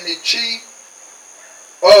and the chief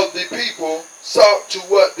of the people sought to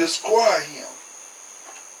what? Destroy him.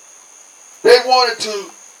 They wanted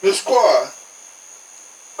to destroy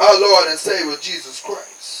our Lord and Savior Jesus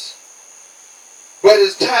Christ. But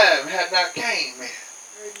his time had not came yet.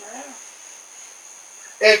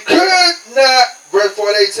 And could not, verse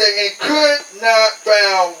 48 say, and could not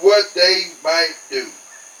found what they might do.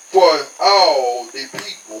 For all the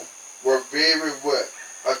people were very what?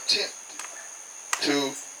 Attempted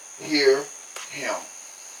to hear him.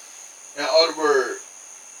 In other words,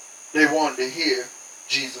 they wanted to hear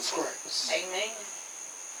Jesus Christ. Amen.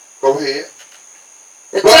 Go ahead.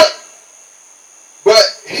 The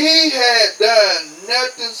But he had done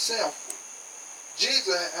nothing sinful.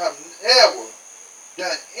 Jesus had never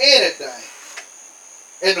done anything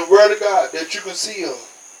in the Word of God that you can see of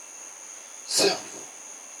sinful.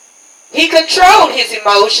 He controlled his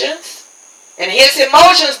emotions, and his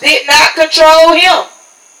emotions did not control him.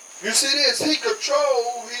 You see this? He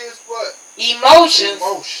controlled his what?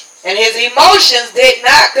 Emotions. And his emotions did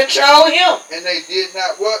not control him. And they did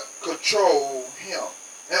not what? Control him.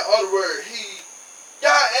 In other words, he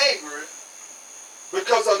got angry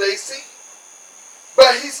because of their sin.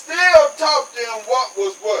 But he still taught them what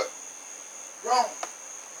was what? Wrong.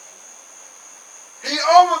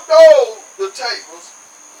 stole the tables.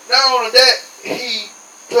 Not only that, he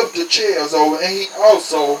flipped the chairs over, and he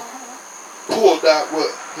also pulled out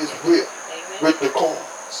what? His whip. Amen. With the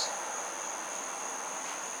cords.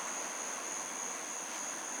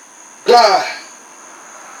 God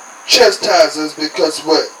chastises us because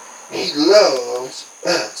what? He loves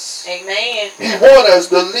us. Amen. He wants us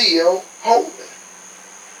to live holy.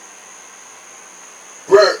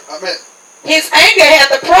 His anger had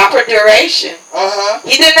the proper duration.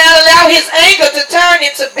 He did not allow his anger to turn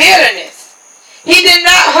into bitterness. He did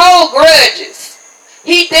not hold grudges.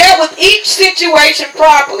 He dealt with each situation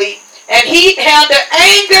properly, and he handled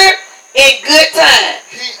anger in good time.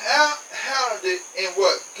 He handled it in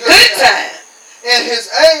what? Good time. And his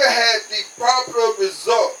anger had the proper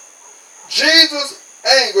result. Jesus'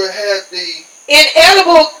 anger had the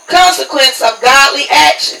inevitable consequence of godly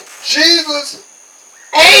action. Jesus'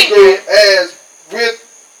 anger, as with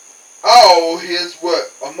all his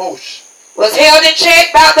what? Emotion, was held in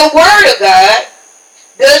check by the word of God.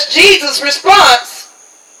 Thus Jesus' response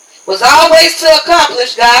was always to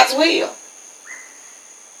accomplish God's will.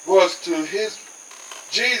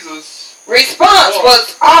 Jesus' response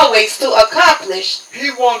was always to accomplish.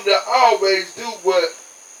 He wanted to always do what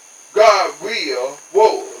God's will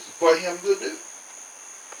was for him to do.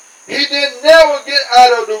 He did never get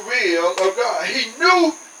out of the will of God. He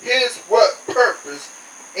knew his what purpose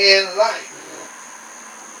in life.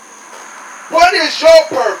 What is your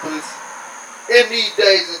purpose in these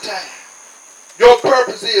days and times? Your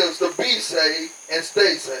purpose is to be saved and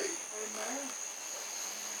stay saved. Amen.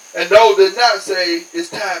 And those that not saved, it's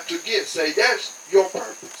time to get saved. That's your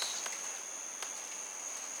purpose.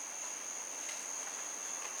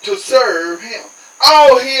 To serve him.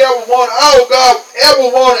 All God ever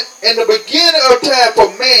wanted in the beginning of time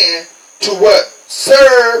for man to what?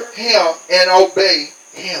 Serve him and obey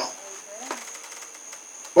him.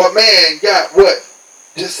 But man got what?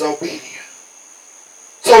 Disobedient.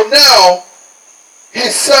 So now he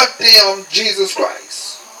sent them Jesus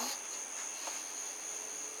Christ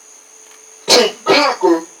to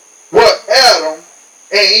conquer what Adam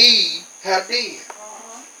and Eve had did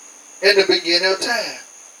in the beginning of time.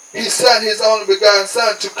 He sent his only begotten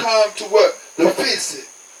son to come to what? To fix it.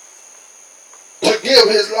 To give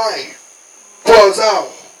his life for us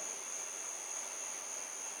all.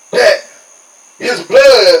 That his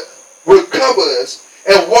blood will cover us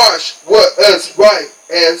and wash what us white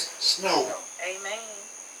as snow. Amen.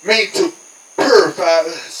 Mean to purify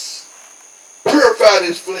us. Purify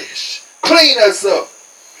this flesh. Clean us up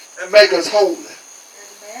and make us holy.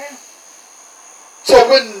 Amen. So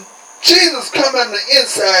when Jesus comes on the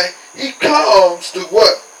inside, he comes to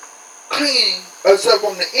what? Clean us up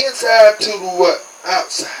from the inside to the what?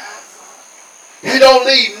 Outside. He don't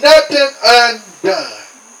leave nothing undone.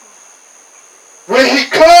 When he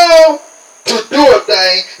comes to do a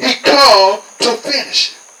thing, he comes to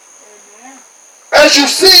finish it. Amen. As you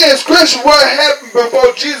see in scripture what happened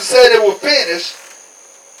before Jesus said it was finished,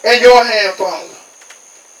 and your hand followed.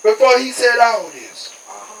 Before he said all this.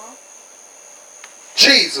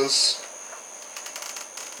 Jesus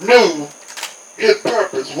knew his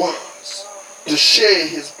purpose was to shed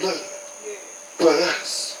his blood for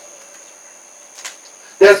us.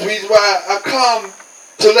 That's the reason why I come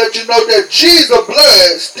to let you know that Jesus'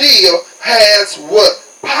 blood still has what?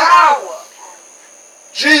 Power.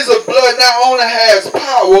 Jesus' blood not only has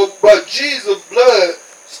power, but Jesus' blood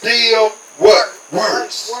still what?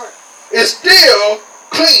 Works. It's still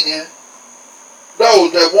cleaning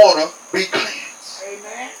those that want to be cleansed.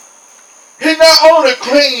 Amen. He not only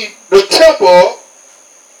cleaned the temple,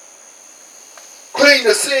 cleaned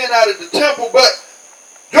the sin out of the temple, but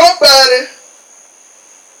your body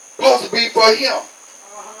supposed to be for him.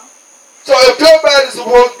 So if your body is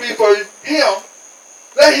supposed to be for him,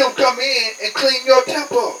 let him come in and clean your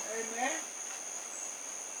temple. Amen.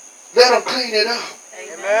 Let him clean it up.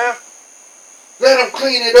 Amen. Let him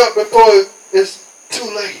clean it up before it's too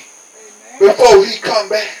late. Amen. Before he come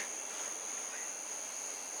back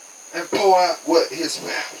and pour out what? His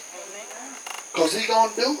wrath. Because he going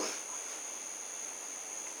to do it.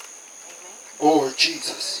 Glory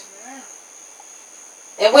Jesus. Amen.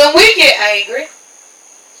 And when we get angry,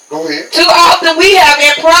 go ahead. Too often we have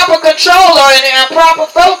improper control or an improper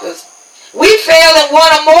focus. We fail in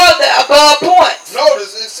one or more of the above points.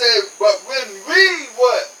 Notice it said, but when we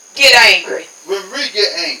what? Get angry. When we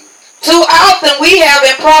get angry. Too often we have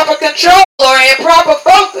improper control or improper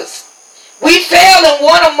focus. We fail in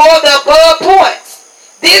one or more of the above points.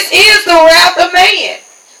 This is the wrath of man,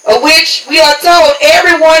 of which we are told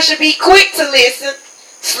everyone should be quick to listen,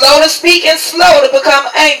 slow to speak, and slow to become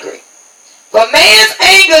angry. For man's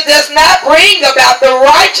anger does not bring about the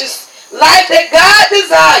righteous life that God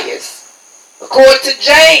desires. According to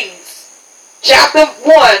James chapter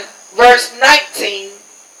 1, verse 19,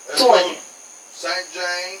 20. St.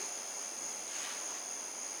 James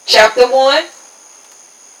chapter 1,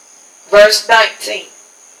 verse 19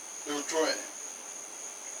 through 20.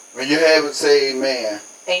 When you have it, say amen.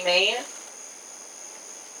 Amen.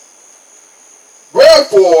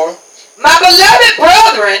 Wherefore, my beloved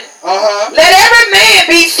brethren, let every man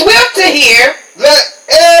be swift to hear. Let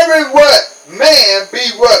every what? Man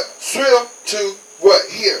be what? Swift to what?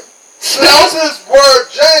 Hear. This is where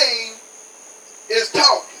James is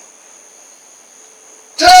talking.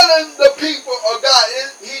 Telling the people of God.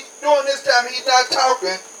 During this time, he's not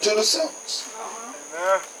talking to the sinners.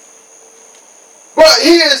 But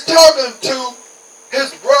he is talking to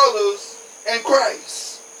his brothers in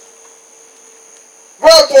Christ.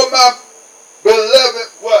 Wherefore, my beloved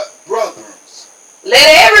what? Brethrens. Let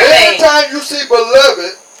every man. Every time you see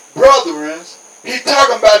beloved brethrens, he's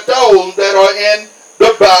talking about those that are in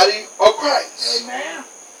the body of Christ. Amen.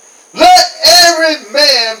 Let every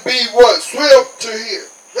man be what? Swift to hear.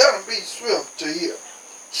 Let him be swift to hear.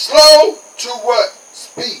 Slow to what?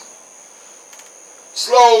 Speak.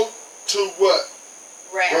 Slow to what?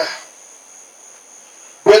 Wrath.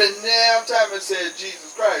 But in that time it said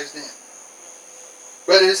Jesus Christ then.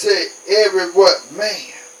 But it said every what? Man.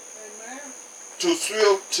 Amen. To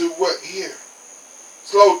swift to what? Hear.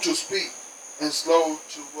 Slow to speak. And slow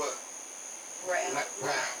to what?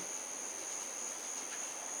 Wrath.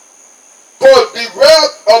 For the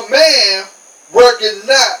wrath of man worketh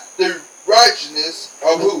not the righteousness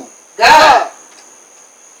of who? God.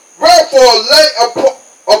 Wherefore lay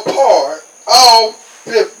apart all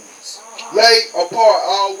filthiness. Lay apart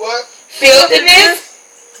all what? Filthiness.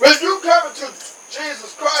 When you come to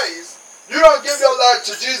Jesus Christ, you don't give your life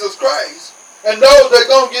to Jesus Christ. And those that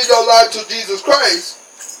don't give your life to Jesus Christ,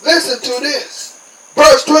 listen to this.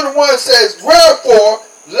 Verse 21 says, wherefore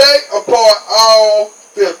lay apart all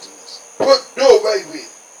filthiness. Do away with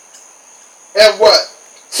it. And what?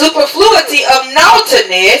 Superfluity of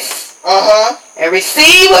naughtiness. And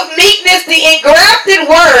receive with meekness the engrafted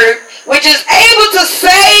word, which is able to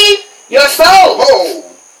save your soul. Oh,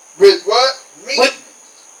 with what? Meekness.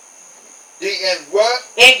 The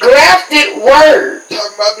engrafted word.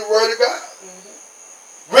 Talking about the word of God.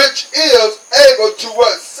 Which is able to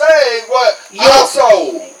what? Save what? Our soul.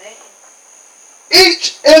 Amen.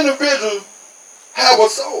 Each individual have a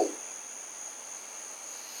soul.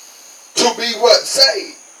 To be what?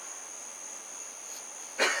 Saved.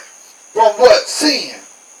 From what? Sin.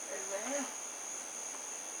 Amen.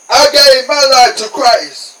 I gave my life to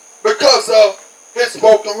Christ because of his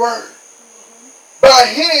spoken word. By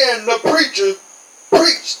hearing the preacher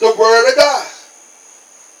preach the word of God.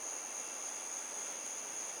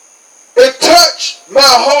 It touched my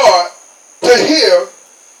heart to hear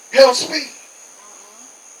him speak.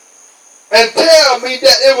 And tell me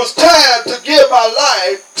that it was time to give my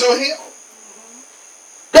life to him.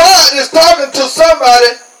 God is talking to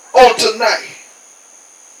somebody on tonight.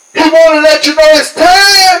 He want to let you know it's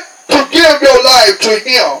time to give your life to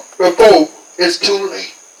him before it's too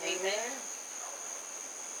late. Amen.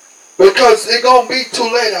 Because it's going to be too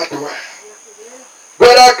late after a while.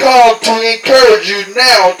 But I come to encourage you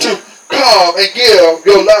now to come and give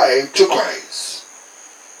your life to Christ.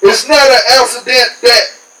 It's not an accident that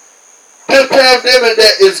this pandemic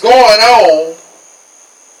that is going on.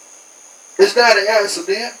 It's not an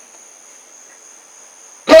accident.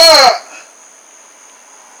 God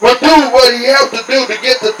will do what he has to do to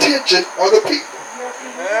get the attention of the people.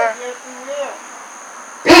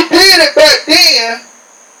 He did it back then.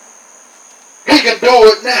 He can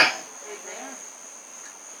do it now.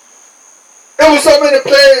 There was so many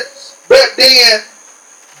plagues back then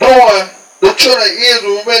during the children of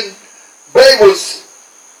Israel when they was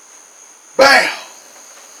bound.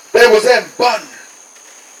 They was in bondage.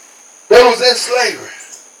 They was in slavery.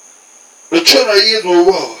 The children of Israel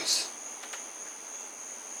was.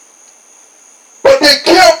 But they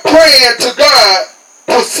kept praying to God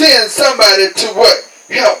to send somebody to what?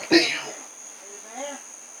 Help them.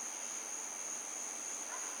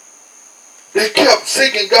 They kept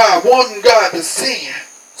seeking God, wanting God to send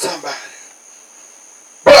somebody.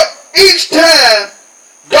 But each time,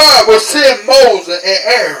 God would send Moses and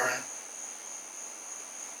Aaron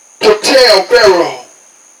to tell Pharaoh,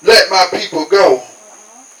 let my people go.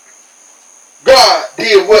 God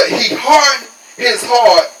did what? He hardened his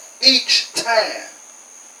heart each time.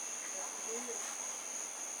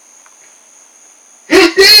 He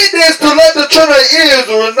did this to let the children of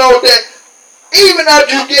Israel know that even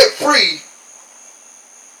after you get free,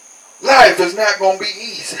 life is not going to be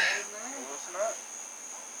easy.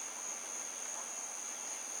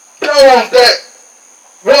 Those that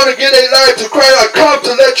want to give their life to Christ, I come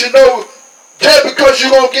to let you know, just because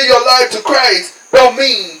you're going to give your life to Christ, don't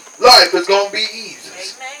mean life is going to be easy.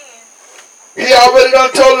 He already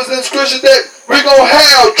done told us in Scripture that we're going to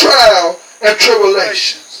have trial and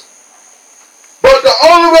tribulations. But the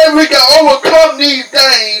only way we can overcome these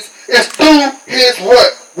things is through His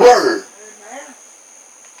what? Word.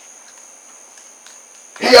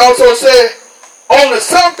 He also said, only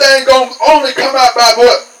some things going to only come out by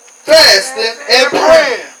what? Fasting and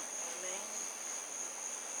praying.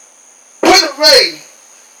 Put away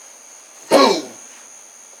food,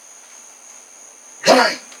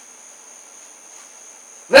 drink.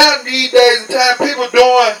 Now these days and time, people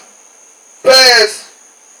doing fast,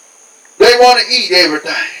 they want to eat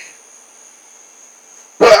everything.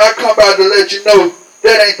 But I come by to let you know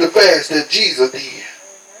that ain't the fast that Jesus did.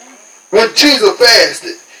 When Jesus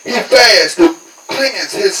fasted, He fasted to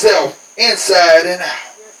cleanse Himself inside and out.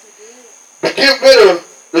 To get rid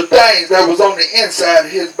of the things that was on the inside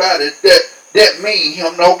of His body that mean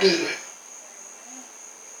Him no good.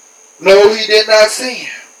 No, He did not sin.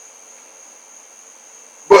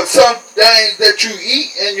 But some things that you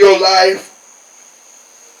eat in your life,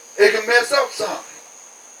 it can mess up something.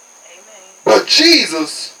 Amen. But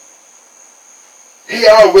Jesus, He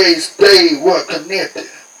always stayed what? Connected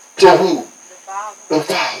to who? The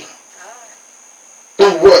Father.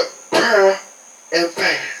 Through what? Prayer and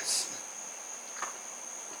fast.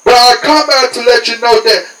 But I come out to let you know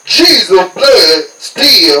that Jesus' blood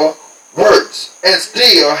still works and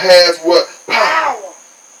still has what? Power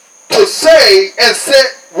to save and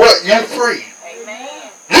set what? You free. Amen.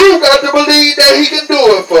 You got to believe that He can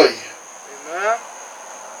do it for you. Amen.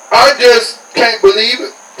 I just can't believe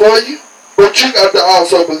it for you, but you got to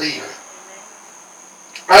also believe it.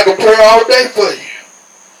 I can pray all day for you,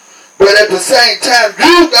 but at the same time,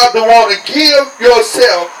 you got to want to give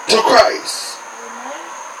yourself to Christ.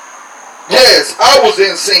 Yes, I was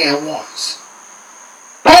in sin once,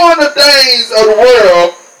 doing the things of the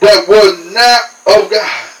world that was not of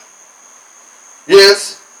God.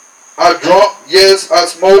 Yes, I drunk. Yes, I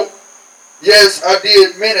smoked. Yes, I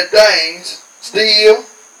did many things. Still,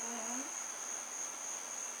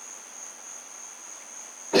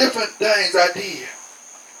 different things I did.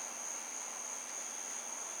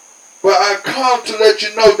 But I come to let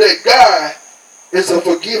you know that God is a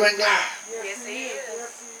forgiving God. Yes, He is.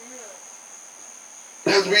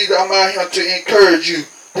 That's the reason I'm out here to encourage you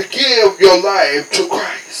to give your life to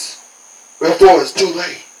Christ before it's too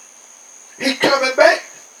late. He coming back.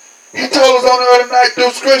 He told us on the other night through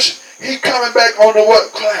Scripture, He coming back on the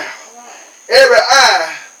what? Cloud. Every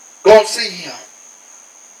eye gonna see Him.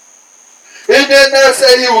 He did not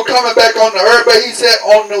say He was coming back on the earth, but He said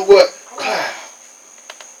on the what? Cloud.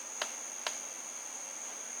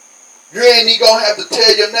 You ain't even gonna have to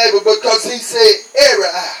tell your neighbor, because He said every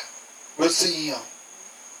eye will see Him.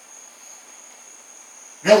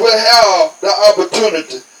 You will have the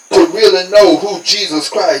opportunity to really know who Jesus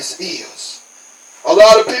Christ is. A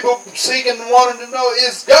lot of people seeking and wanting to know,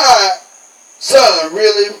 is God, Son,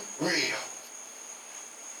 really real?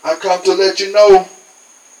 I come to let you know,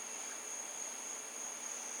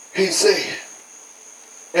 He said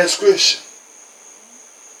in Scripture,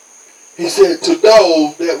 He said, to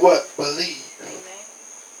those that what? Believe. Amen.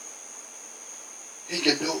 He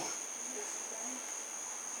can do it.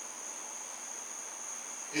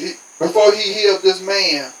 Before He healed this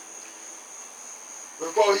man,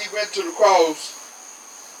 before He went to the cross,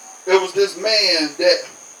 there was this man that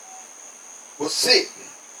was sick.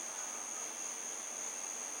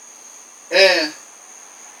 And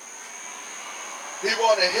he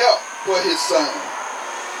wanted help for his son.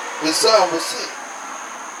 His son was sick.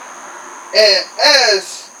 And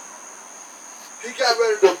as he got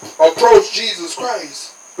ready to approach Jesus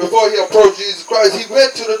Christ, before he approached Jesus Christ, he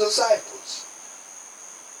went to the disciples.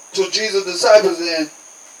 To Jesus' disciples and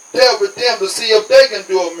dealt with them to see if they can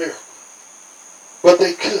do a miracle. But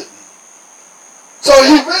they couldn't. So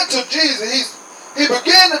he went to Jesus. He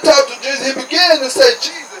began to talk to Jesus. He began to say,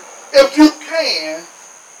 Jesus, if you can,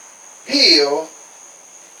 heal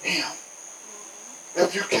him.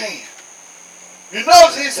 If you can. You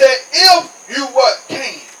notice he said, if you what?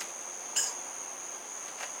 Can.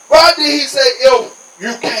 Why did he say, if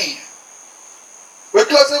you can?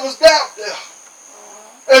 Because there was doubt there.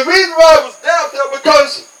 And the reason why it was doubt there,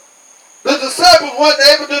 because the disciples weren't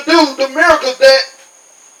able to do the miracles that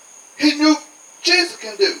he knew Jesus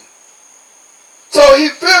can do. So he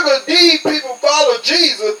figured these people follow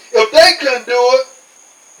Jesus. If they couldn't do it,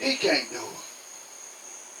 he can't do it.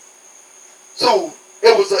 So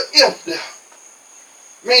It was an if there.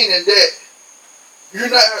 Meaning that you're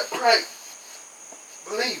not quite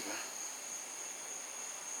believing.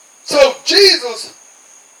 So Jesus,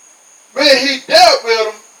 when he dealt with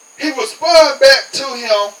him, he responded back to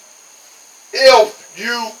him, if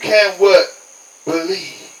you can what?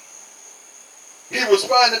 Believe. He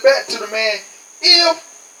responded back to the man, if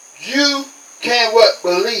you can what?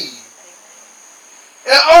 Believe.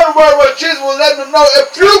 In other words, what Jesus was letting them know,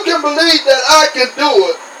 if you can believe that I can do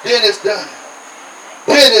it, then it's done.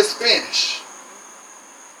 Then it's finished.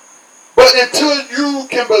 But until you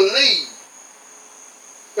can believe,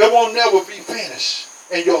 it won't never be finished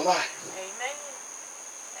in your life. Amen.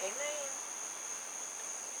 Amen.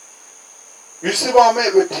 You see what I'm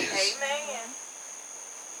at with this? Amen.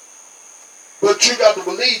 But you got to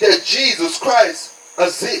believe that Jesus Christ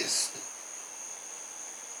exists.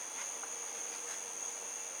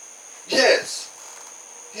 Yes,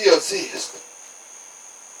 he exists.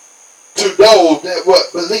 To those that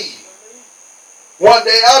what? Believe. One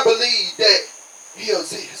day I believe that he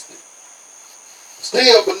existed.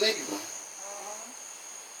 Still believing.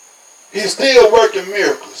 He's still working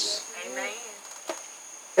miracles. Amen.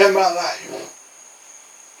 In my life.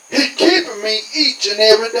 He's keeping me each and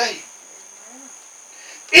every day.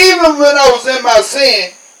 Even when I was in my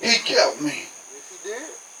sin, he kept me.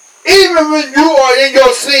 Even when you are in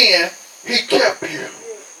your sin, he kept you.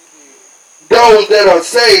 Those that are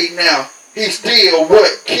saved now, he's still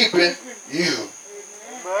what? Keeping you.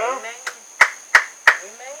 Amen.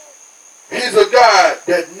 He's a God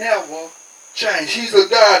that never changes. He's a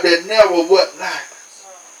God that never what? Lies.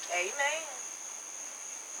 Amen.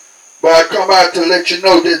 But I come out to let you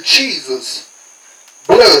know that Jesus'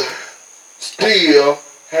 blood still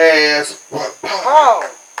has what? Power.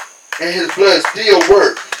 And his blood still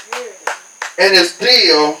works. And it's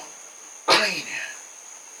still cleaning.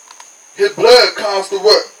 His blood comes to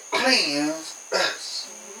what? Cleanse us.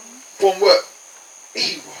 From what?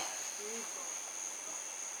 Evil.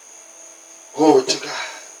 Glory to God.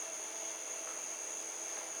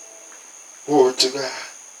 Glory to God.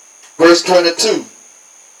 Verse 22.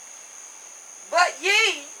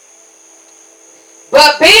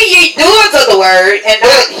 But be ye doers of the word, and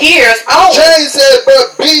not hearers only. James said,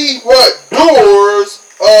 but be what? Doers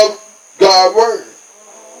of God's word.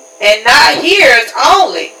 And not hearers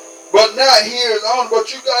only. But not hearers only,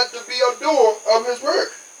 but you got to be a doer of his word.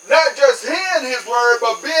 Not just hearing his word,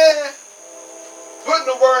 but being, putting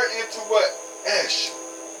the word into what? Action.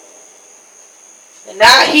 And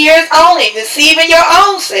not hearers only, deceiving your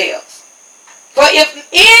own selves. For if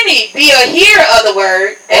any be a hearer of the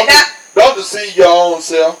word, and don't deceive your own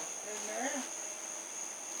self.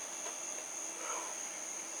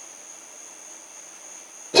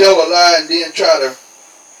 Tell a lie and then try to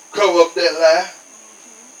cover up that lie.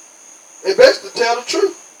 It's best to tell the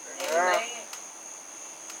truth. Amen.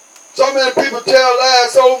 So many people tell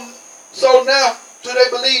lies so now do they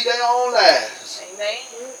believe their own lies. Amen.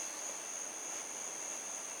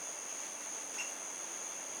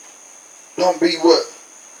 Don't be what?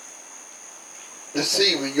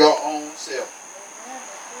 Deceiving your own self.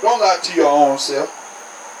 Don't lie to your own self.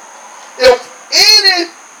 If any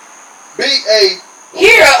be a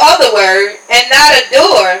hearer of the word, and not a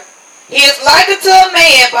doer, he is like unto a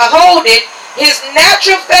man beholding his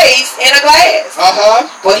natural face in a glass.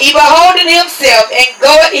 For he beholding himself and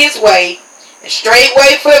goeth his way, and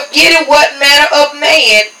straightway forgetting what manner of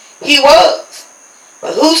man he was.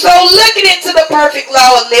 But whoso looketh into the perfect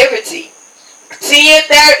law of liberty, seeth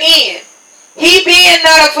therein, he being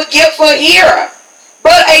not a forgetful hearer,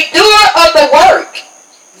 but a doer of the work,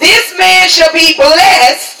 this man shall be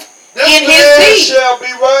blessed in his deed. Shall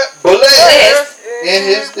be what? Blessed in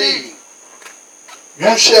his deed.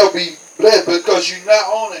 You shall be blessed because you not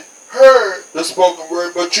only heard the spoken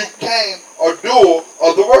word, but you came a doer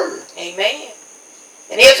of the word. Amen.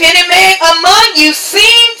 And if any man among you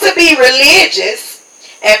seem to be religious,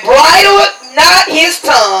 and bridleth not his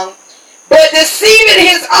tongue, but deceiveth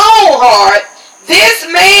his own heart, this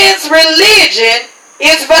man's religion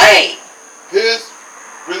is vain. His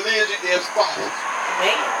religion is false.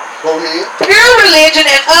 Amen. Go ahead. Pure religion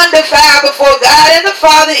and undefiled before God and the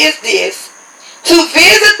Father is this, to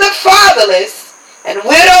visit the fatherless and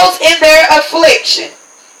widows in their affliction,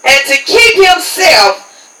 and to keep himself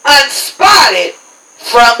unspotted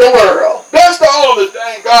from the world. That's the only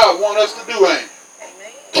thing God wants us to do, ain't it?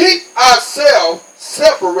 Amen. Keep ourselves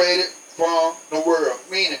separated from the world.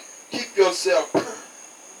 Meaning, keep yourself pure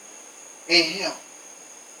in him.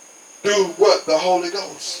 Through what? The Holy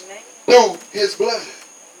Ghost. Amen. Through his blood.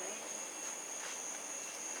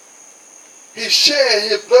 He shed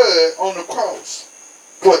his blood on the cross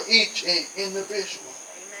for each individual.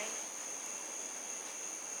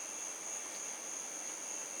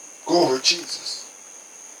 Glory to Jesus.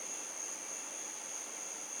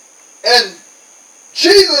 And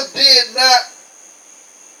Jesus did not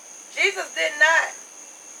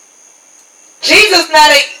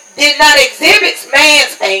exhibit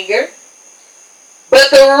man's anger, but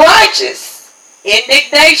the righteous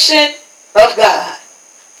indignation of God.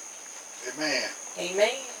 Amen.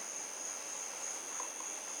 Amen.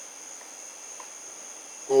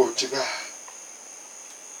 Glory to God.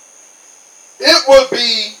 It would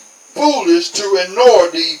be foolish to ignore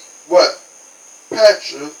the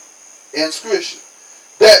passage in Scripture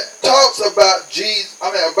that talks about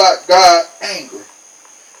about God's anger.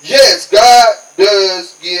 Yes, God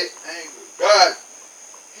does get angry.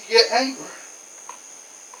 He get angry.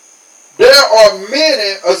 There are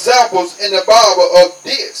many examples in the Bible of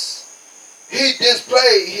this. He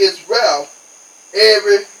displayed his wrath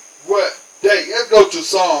every day. Let's go to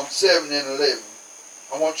Psalm 7 and 11.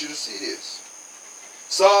 I want you to see this.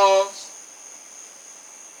 Psalms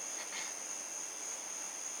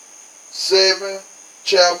 7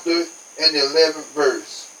 chapter and 11th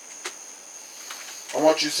verse. I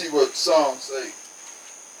want you to see what Psalms say.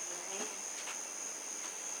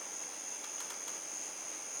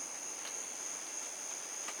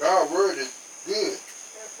 God's word is good.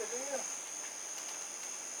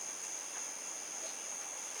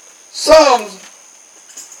 Psalms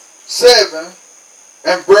 7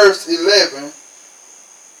 and verse 11.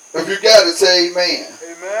 If you got it, say amen.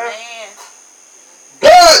 Amen.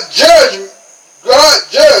 God judged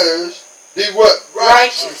the what?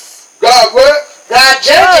 Righteous. God what? God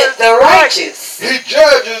judges the righteous. He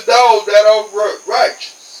judges those that are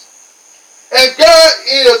righteous. And God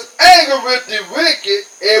is angry with the wicked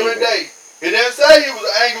every day. He didn't say he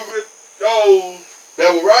was angry with those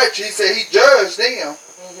that were righteous. He said he judged them.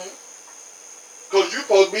 Because you're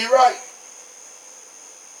supposed to be right.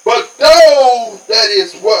 But those that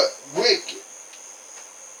is what? Wicked.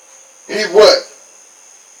 He what?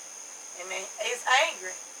 Amen. He's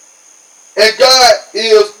angry. And God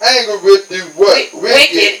is angry with the what?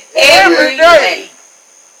 Wicked every day.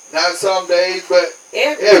 Not some days, but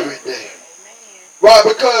every day. Amen. Why?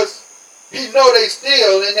 Because he know they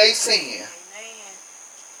steal and they sin. Amen.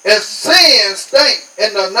 And sin stink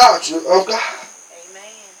in the nostrils of God.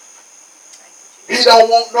 Amen. He don't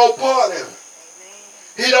want no part of it.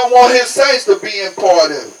 He don't want his saints to be in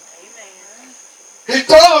part of it. Amen. He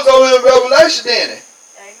told us over in Revelation, didn't he?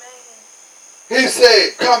 Amen. He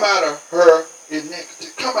said, come out of her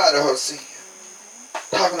iniquity. Come out of her sin.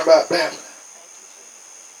 Talking about Babylon.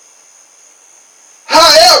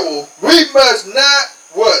 However, we must not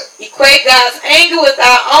what? Equate God's anger with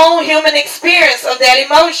our own human experience of that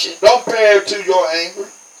emotion. Don't compare it to your anger.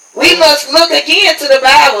 We must look again to the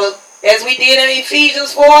Bible as we did in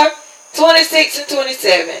Ephesians 4:26 and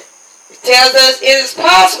 27. It tells us it is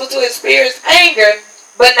possible to experience anger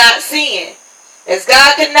but not sin. As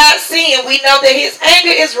God cannot sin, we know that his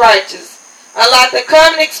anger is righteous, unlike the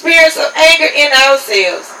common experience of anger in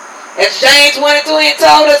ourselves. As James 1:20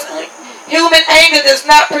 told us, human anger does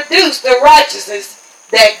not produce the righteousness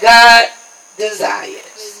that God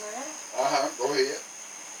desires. Go ahead.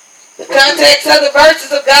 The context of the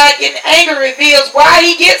verses of God getting angry reveals why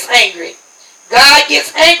he gets angry. God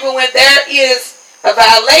gets angry when there is a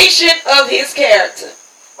violation of his character.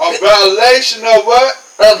 A violation of what?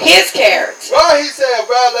 Of his character. Why he said a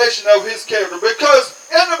violation of his character? Because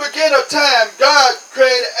in the beginning of time, God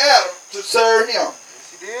created Adam to serve him.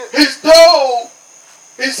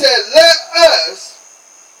 He said, let us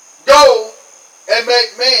go and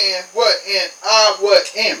make man what? In our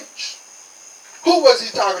what image? Who was he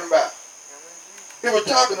talking about? He was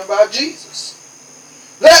talking about Jesus.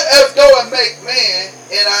 Let us go and make man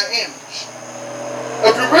in our image.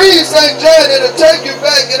 If you read St. John, it'll take you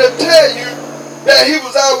back, it'll tell you that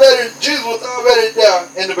Jesus was already there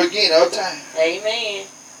in the beginning of time. Amen.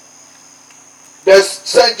 That's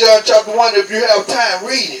St. John chapter 1. If you have time,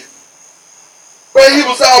 read it. But he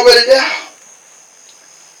was already there.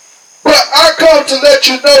 But I come to let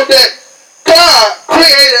you know that God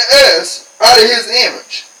created us out of his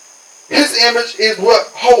image. His image is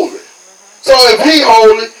what? Holy. So if he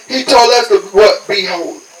holy, he told us to what? Be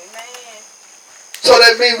holy. Amen. So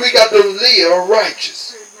that means we got to live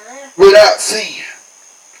righteous. Without sin.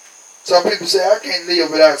 Some people say, I can't live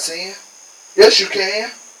without sin. Yes, you can.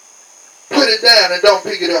 Put it down and don't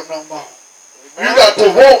pick it up no more. You got to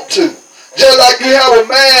want to. Just like you have a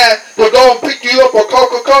man to go and pick you up a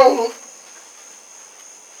Coca-Cola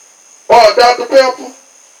or a Dr. Pepper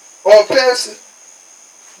or a Pearson.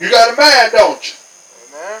 You got a man, don't you?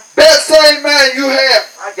 That same man you have,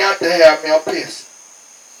 I got to have me a Pearson.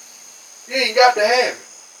 You ain't got to have it.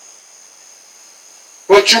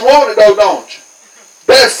 But you want it though, don't you?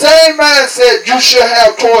 That same mindset you should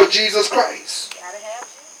have toward Jesus Christ. Gotta have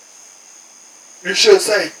Jesus. You should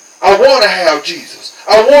say, I want to have Jesus.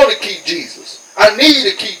 I want to keep Jesus. I need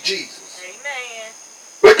to keep Jesus. Amen.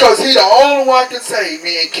 Because He the only one can save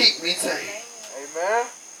me and keep me safe. Amen.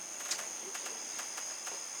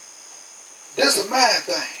 This is a mind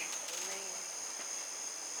thing.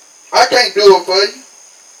 I can't do it for you.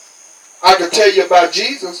 I can tell you about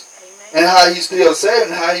Jesus and how He's still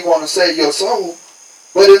saving, how He want to save your soul.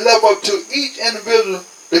 But it's left up to each individual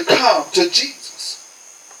to come to Jesus.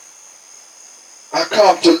 I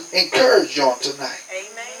come to encourage you on tonight.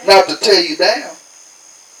 Amen. Not to tear you down.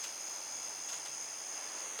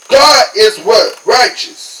 God is what?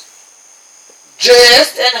 Righteous.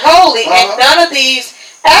 Just and holy, and none of these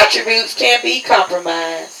attributes can be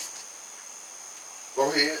compromised.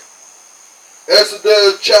 Go ahead.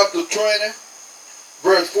 Exodus chapter 20,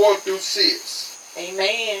 verse 4 through 6.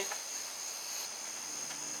 Amen.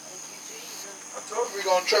 I told you we're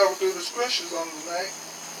going to travel through the scriptures on tonight.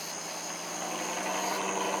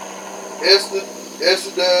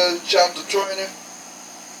 Exodus chapter 20,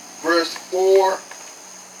 verse 4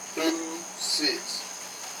 through 6.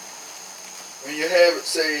 When you have it,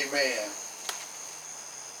 say amen.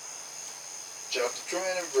 Chapter 20,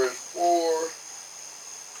 verse 4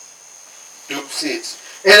 through 6.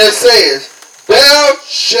 And it says, Thou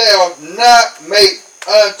shalt not make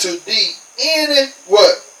unto thee any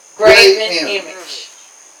what? Graven image.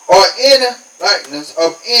 Or any likeness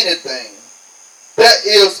of anything that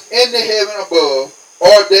is in the heaven above,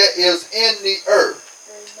 or that is in the earth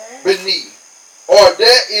beneath, or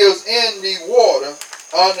that is in the water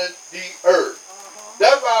under the earth.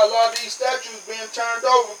 That's why a lot of these statues being turned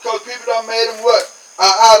over, because people done made them what?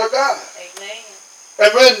 Are out of God. Amen.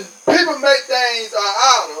 And when people make things an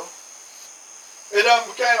idol, it done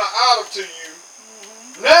became an idol to you.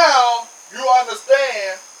 Now you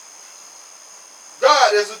understand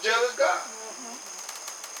God is a jealous God.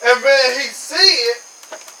 And when He see it,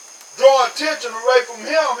 draw attention away from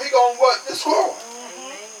Him, He gonna what? Destroy.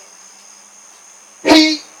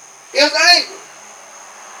 He is angry.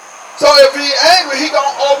 So if He angry, He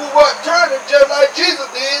gonna over what? Turn it, just like Jesus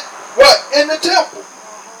did what? In the temple.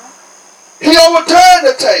 He overturned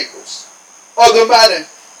the tables of the money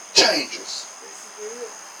changers.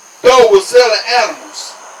 Those were selling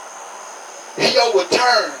animals. He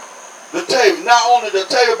overturned the table. Not only the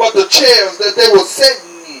table, but the chairs that they were sitting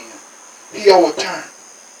in. He overturned.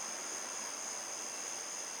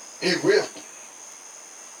 He ripped them.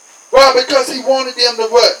 Why? Because He wanted them to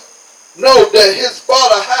what? Know that His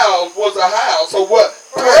Father's house was a house of what?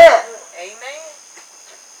 Prayer. Amen.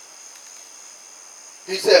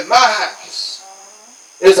 He said, my house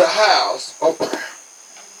is a house of prayer.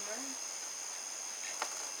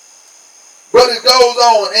 But it goes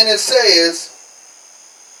on and it says,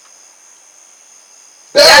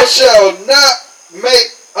 Thou shalt not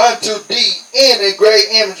make unto thee any great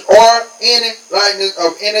image or any likeness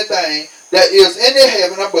of anything that is in the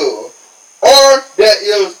heaven above, or that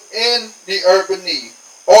is in the earth beneath,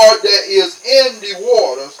 or that is in the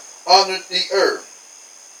waters under the earth.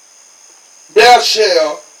 Thou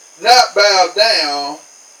shalt not bow down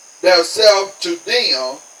thyself to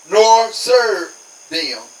them, nor serve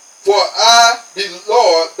them. For I, the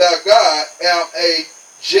Lord thy God, am a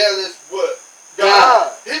jealous what?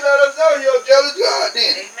 God. He let us know He's a jealous God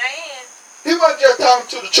then. Amen. He wasn't just talking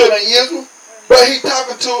to the children of Israel, but He's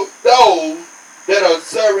talking to those that are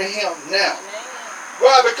serving Him now.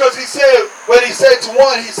 Why? Because He said, when He said to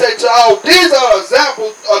one, He said to all. These are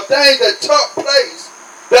examples of things that took place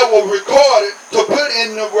that were recorded to put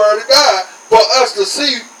in the Word of God for us to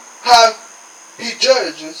see how He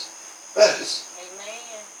judges us.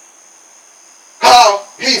 Amen. How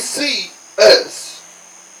He sees us.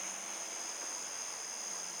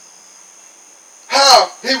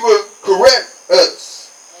 How He will correct us.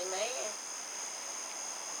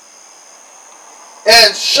 Amen.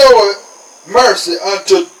 And show mercy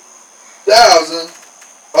unto thousands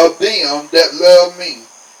of them that love me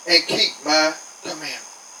and keep my commandments.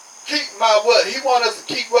 Keep my what? He wants us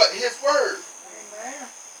to keep what? His word. Amen.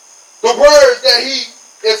 The words that He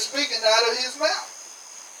is speaking out of His mouth.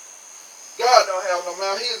 God don't have no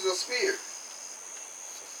mouth. He is a spirit.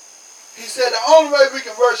 He said the only way we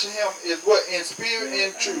can worship Him is what? In spirit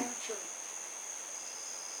and truth.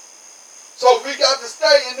 So we got to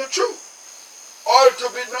stay in the truth. In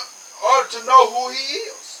order to know who He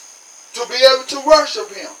is. To be able to worship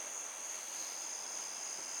Him.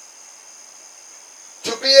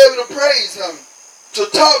 To be able to praise Him to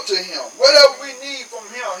talk to him. Whatever we need from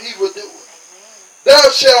him, he will do it. Thou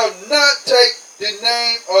shalt not take the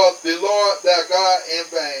name of the Lord thy God in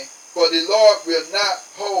vain, for the Lord will not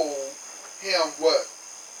hold him what?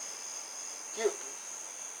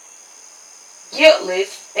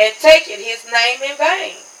 Guiltless, and taking his name in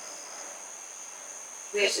vain.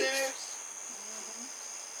 You see this?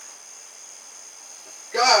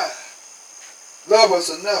 God love us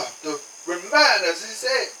enough to remind us. He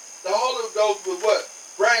said the Holy Ghost will what?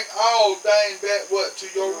 Bring all things back what? To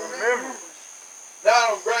your remembrance.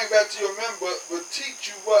 Not only bring back to your remembrance, but will teach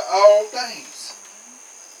you what? All things.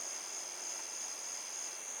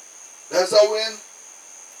 That's over in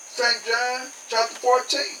St. John chapter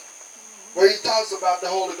 14. Where he talks about the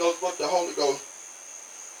Holy Ghost, what the Holy Ghost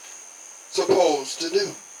supposed to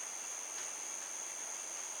do.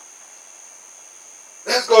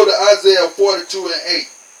 Let's go to Isaiah 42 and 8.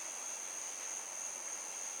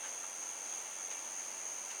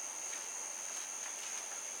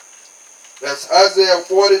 That's Isaiah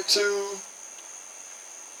 42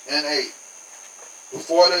 and 8. The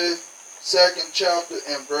 42nd chapter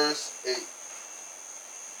and verse 8.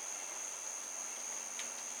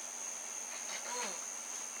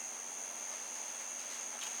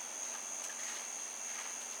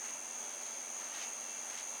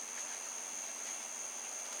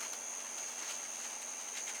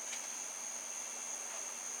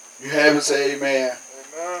 You have it, say amen.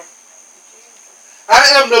 Amen.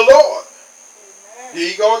 I am the Lord. Amen. Here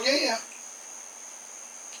you go again.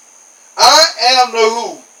 I am the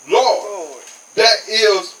who? Lord. That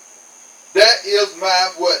is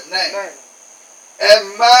my what name?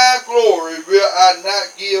 And my glory will I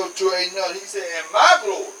not give to another. He said, and my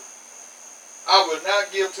glory I will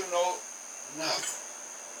not give to no another.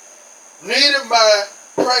 Neither my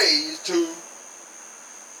praise to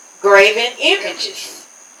graven images.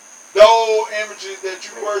 Those images that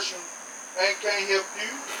you worship and can't help you.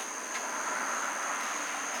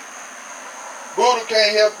 Buddha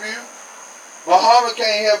can't help you. Muhammad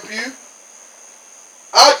can't help you.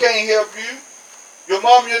 I can't help you. Your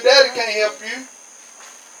mom and your daddy can't help you.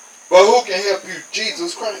 But who can help you?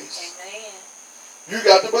 Jesus Christ. Amen. You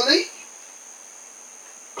got to believe.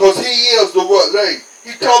 Because he is the what?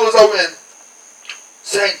 He told us over in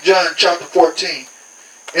St. John chapter 14,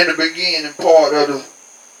 in the beginning part of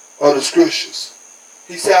the scriptures.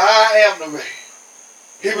 He said, I am the way.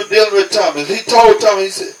 He was dealing with Thomas. He told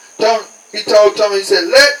Thomas, he said,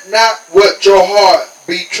 let not what your heart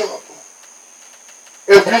be troubled.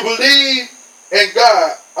 If you believe in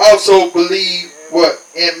God, also believe what?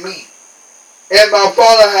 In me. In my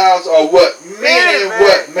Father's house are what? Many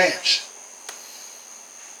what? Mansions.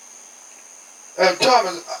 And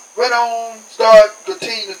Thomas went on,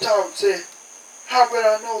 continued to talk and said, how will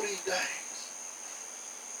I know these things?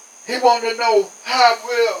 He wanted to know how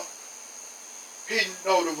will he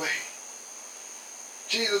know the way.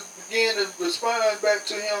 Jesus began to respond back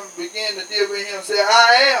to him, began to deal with him, say,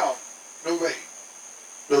 I am the way,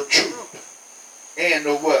 the truth, and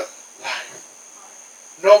the what?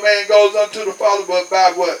 Life. No man goes unto the Father but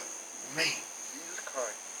by what? Me. Jesus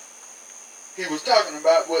Christ. He was talking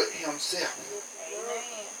about what? Himself.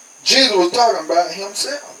 Amen. Jesus was talking about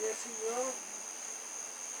himself. Yes, he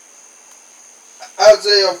was.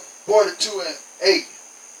 Isaiah 42 and 8.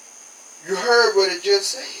 You heard what it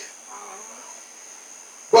just said.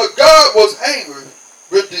 But God was angry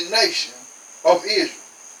with the nation of Israel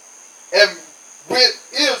and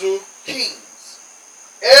with Israel kings.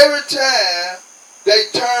 Every time they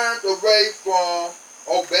turned away from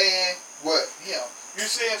obeying what? Him. You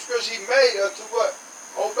see in scripture, he made us to what?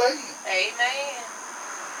 Obey him. Amen.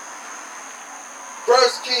 1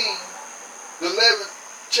 Kings, the 11th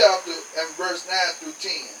chapter and verse 9 through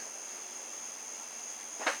 10.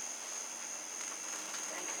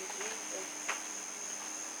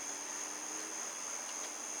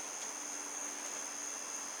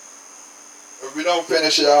 If we don't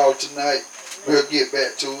finish it all tonight, we'll get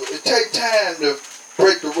back to it. It takes time to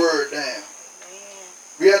break the word down.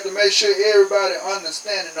 We have to make sure everybody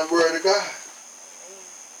understanding the word of God.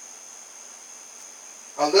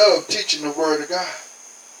 I love teaching the word of God.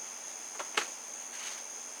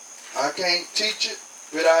 I can't teach it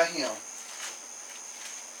without him.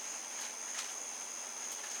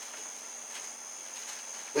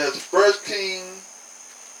 That's 1 Kings,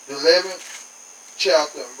 the 11th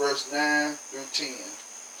chapter, verse 9 through 10.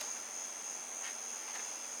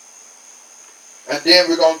 And then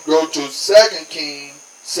we're going to go to 2 Kings,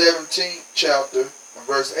 17th chapter, and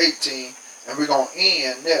verse 18. And we're going to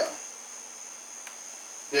end there.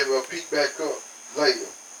 Then we'll pick back up later.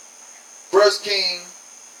 1 Kings,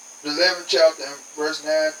 the 11th chapter and verse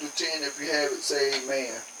 9 through 10. If you have it, say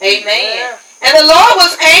amen. Amen. And the Lord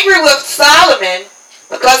was angry with Solomon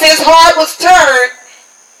because his heart was turned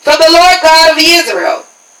from the Lord God of Israel,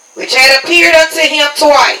 which had appeared unto him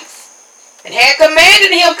twice, and had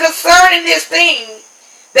commanded him concerning this thing,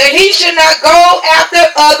 that he should not go after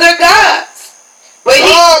other gods. But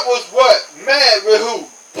God was what? Mad with who?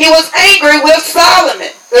 He was angry with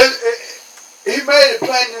Solomon. He made it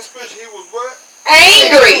plain in scripture. He was what?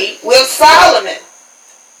 Angry with Solomon.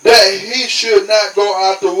 That he should not go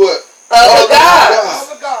after what? Other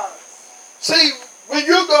gods. See, when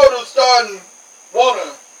you go to starting want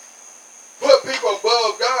to put people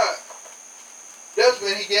above God, that's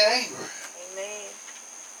when he get angry. Amen.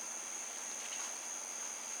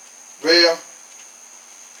 Well,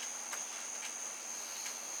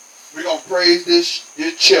 we're going to praise this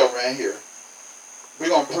chair right here. We're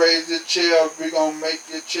going to praise this chair. We're going to make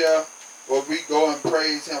this chair where we go and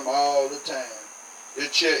praise him all the time.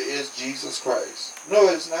 This chair is Jesus Christ. No,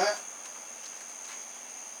 it's not.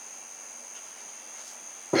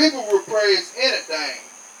 People will praise anything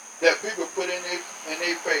that people put in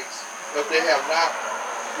their face if they have not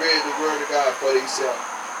read the word of God for themselves.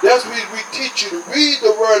 That's why we teach you to read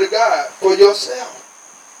the word of God for yourself.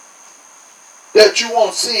 That you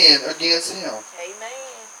won't sin against him.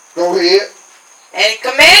 Amen. Go ahead. And he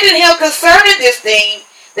commanded him concerning this thing,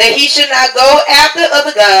 that he should not go after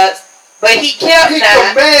other gods, but he kept He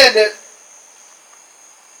not. commanded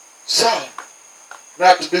Solomon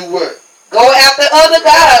not to do what? Go after other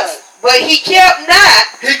gods, but he kept not.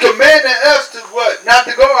 He commanded us to what? Not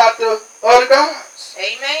to go after other gods.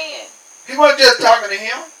 Amen. He wasn't just talking to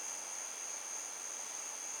him.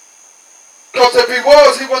 Because if he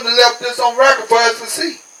was, he wouldn't have left this on record for us to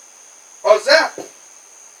see. Example.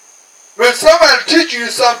 When somebody teaches you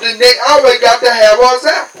something, they always got to have an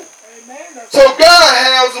example. Amen. So God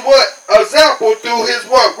has what? Example through his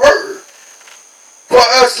what? Word. For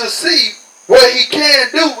us to see what he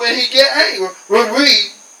can do when he get angry, when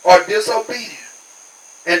we are disobedient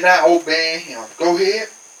and not obeying him. Go ahead.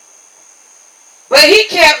 But he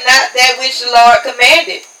kept not that which the Lord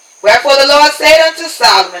commanded. Wherefore the Lord said unto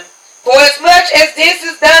Solomon, Forasmuch as this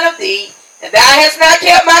is done of thee, and thou hast not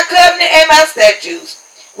kept my covenant and my statutes,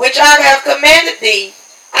 which I have commanded thee,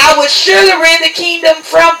 I will surely rend the kingdom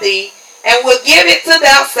from thee, and will give it to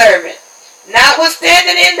thy servant.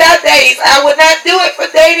 Notwithstanding in thy days, I will not do it for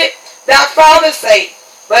David thy father's sake,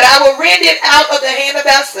 but I will rend it out of the hand of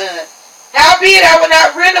thy son. Howbeit I will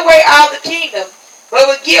not rend away all the kingdom, but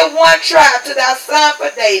will give one tribe to thy son for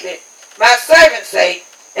David, my servant's sake,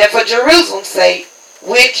 and for Jerusalem's sake,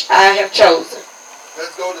 which I have chosen.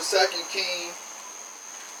 Let's go to 2 Kings,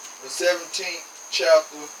 the 17th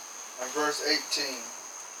chapter, and verse 18.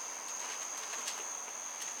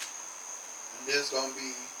 And this is going to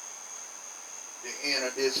be the end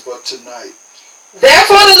of this for tonight.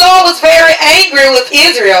 Therefore the Lord was very angry with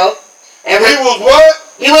Israel. And he was what?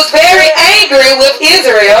 He was very angry with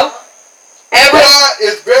Israel. And God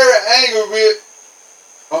is very angry with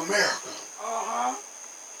America.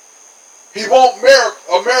 He wants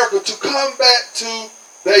America to come back to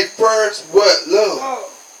their first what? Love.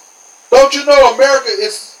 Don't you know America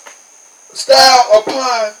is styled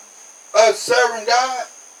upon us serving God?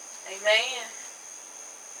 Amen.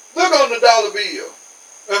 Look on the dollar bill.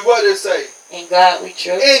 And what it say? In God we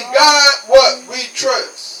trust. In God what? We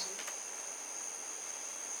trust.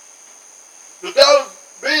 The dollar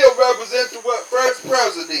bill represents the what? First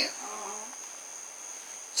president.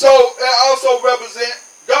 So it also represents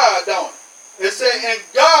God, don't it? It said, in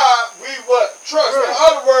God we what? Trust. In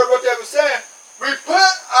other words, what they were saying, we put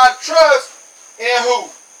our trust in who?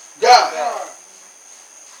 God.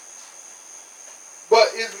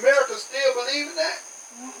 But is America still believing that?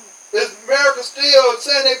 Is America still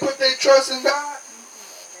saying they put their trust in God?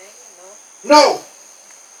 No.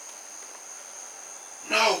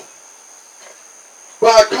 No. But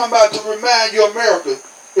I come out to remind you, America,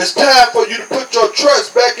 it's time for you to put your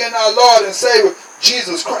trust back in our Lord and Savior,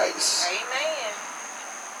 Jesus Christ. Amen.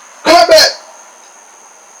 Come back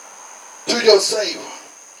to your Savior.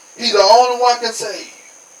 He's the only one can save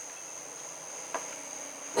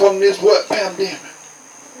from this what? Pandemic.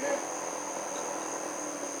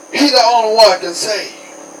 He's the only one can save.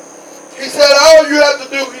 He said all you have to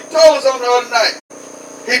do, he told us on the other night.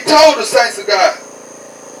 He told the saints of God,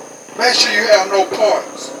 make sure you have no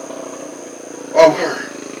parts of her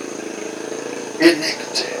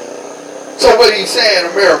iniquity. So what he's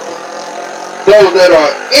saying, America, those that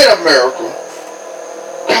are in America,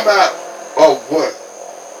 come out of what?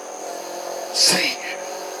 Sin.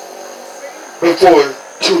 Before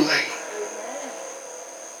it's too late.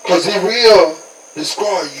 Because he will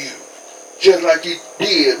destroy you. Just like he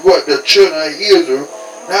did what the children of Israel,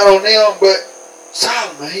 not on them, but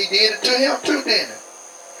Solomon, he did it to him too, didn't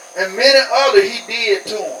he? And many others he did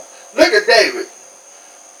to him. Look at David.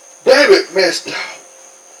 David messed up.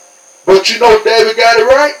 But you know David got it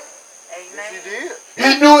right? Amen. He did.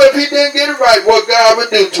 He knew if he didn't get it right, what God would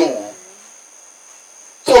do to him.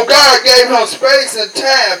 So God gave him space and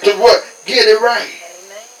time to what? Get it right.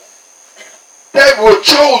 Amen. David was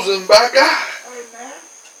chosen by God. Amen.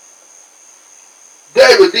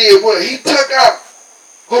 David did what? He took out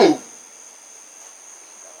who?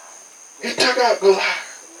 He took out Goliath.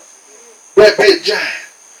 That big giant.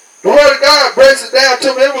 The word of God breaks it down to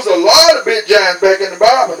me. There was a lot of big giants back in the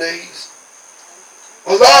Bible days.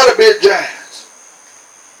 A lot of big giants.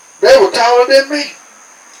 They were taller than me.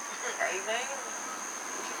 Amen.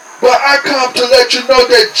 But I come to let you know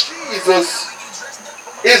that Jesus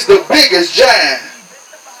is the biggest giant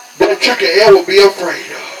that you can ever be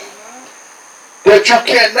afraid of. That you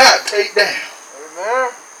cannot take down.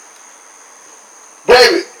 Amen.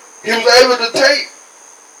 David, he was able to take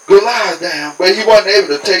Goliath down, but he wasn't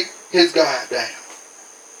able to take his God down.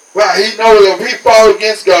 Right? He knew if he fought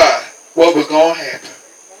against God, what was going to happen.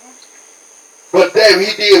 But David,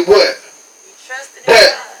 he did what?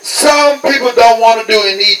 That some people don't want to do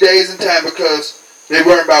in these days and time because they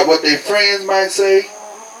worry about what their friends might say,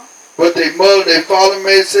 what their mother, their father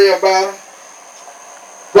may say about them.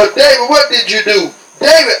 But David, what did you do?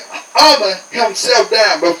 David honored himself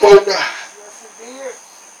down before God.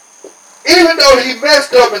 Even though he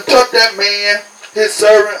messed up and took that man, his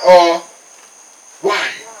servant or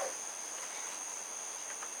wife,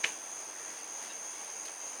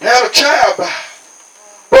 had a child by.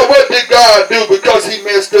 But what did God do because he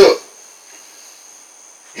messed up?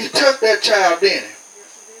 He took that child in him.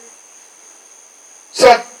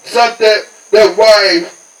 Sent that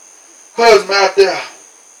wife, husband out there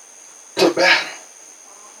to battle.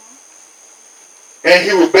 And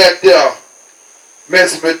he was back there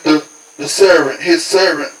messing with the servant, his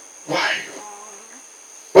servant wife.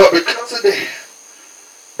 But because of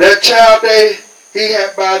that child that he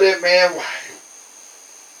had by that man's wife,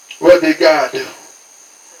 what did God do?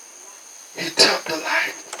 He took the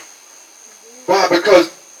life. Why?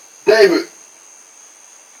 Because David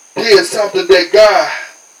did something that God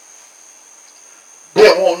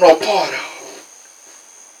didn't want no part of.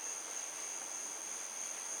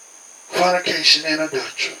 Fornication and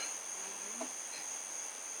adultery.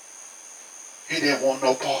 He didn't want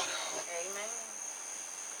no part of. Amen.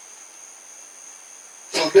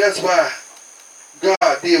 So that's why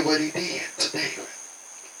God did what he did to David.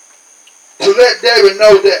 To let David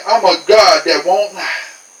know that I'm a God that won't lie.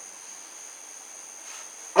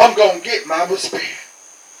 I'm going to get my respect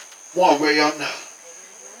one way or another.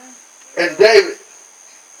 And David,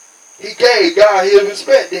 he gave God his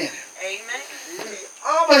respect, didn't he? Amen. He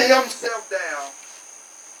honored himself down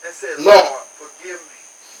and said, Lord, forgive me.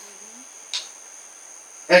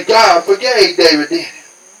 And God forgave David, didn't he?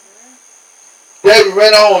 David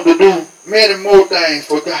went on to do many more things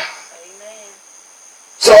for God.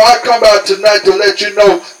 So I come out tonight to let you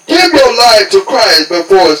know, give your life to Christ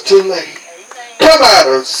before it's too late. Amen. Come out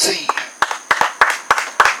of sin.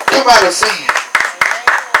 Come out of sin.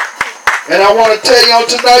 And I want to tell you on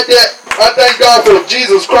tonight that I thank God for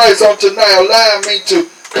Jesus Christ on tonight allowing me to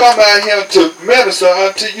come out here to minister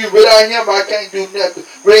unto you. Without him, I can't do nothing.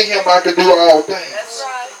 With him, I can do all things. That's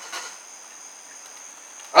right.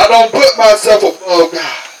 I don't put myself above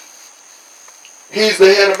God. He's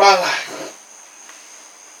the head of my life.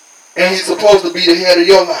 And he's supposed to be the head of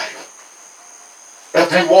your life. If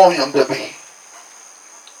you want him to be.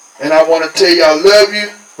 And I want to tell you I love you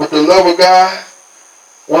with the love of God. I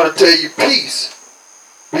want to tell you peace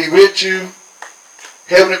be with you.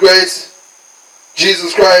 Heavenly grace.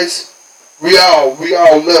 Jesus Christ. We all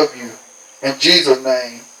love you. In Jesus'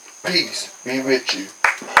 name, peace be with you.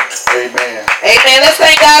 Amen. Amen. Let's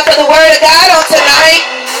thank God for the word of God on tonight.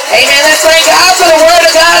 Amen. Let's thank God for the word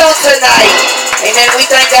of God on tonight. Amen. We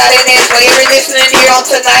thank God, amen, for every listening ear on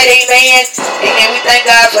tonight. Amen. Amen. We thank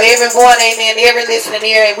God for everyone, amen, every listening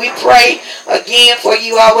ear. And we pray again for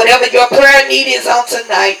you all. Whatever your prayer need is on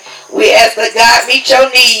tonight, we ask that God meet your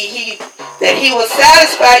need. That he will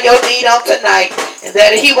satisfy your need on tonight. And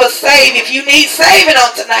that he will save. If you need saving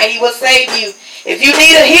on tonight, he will save you. If you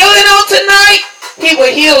need a healing on tonight, he will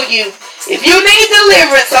heal you. If you need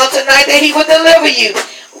deliverance on tonight, that he will deliver you.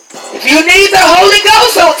 If you need the Holy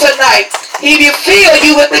Ghost on tonight, he will fill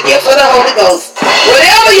you with the gift of the Holy Ghost.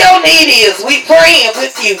 Whatever your need is, we praying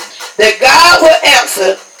with you that God will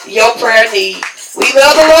answer your prayer need. We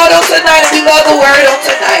love the Lord on tonight and we love the word on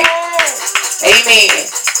tonight. Amen.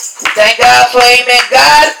 Thank God for, amen,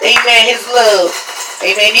 God, amen, his love.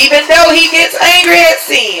 Amen. Even though he gets angry at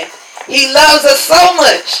sin, he loves us so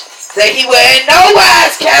much that he will in no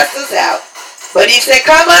wise cast us out. But he said,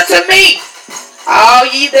 come unto me, all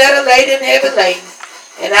ye that are laden and heavy laden,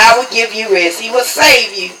 and I will give you rest. He will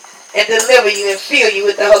save you and deliver you and fill you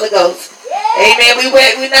with the Holy Ghost. Amen.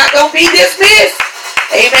 We're not going to be dismissed.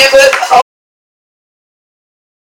 Amen. But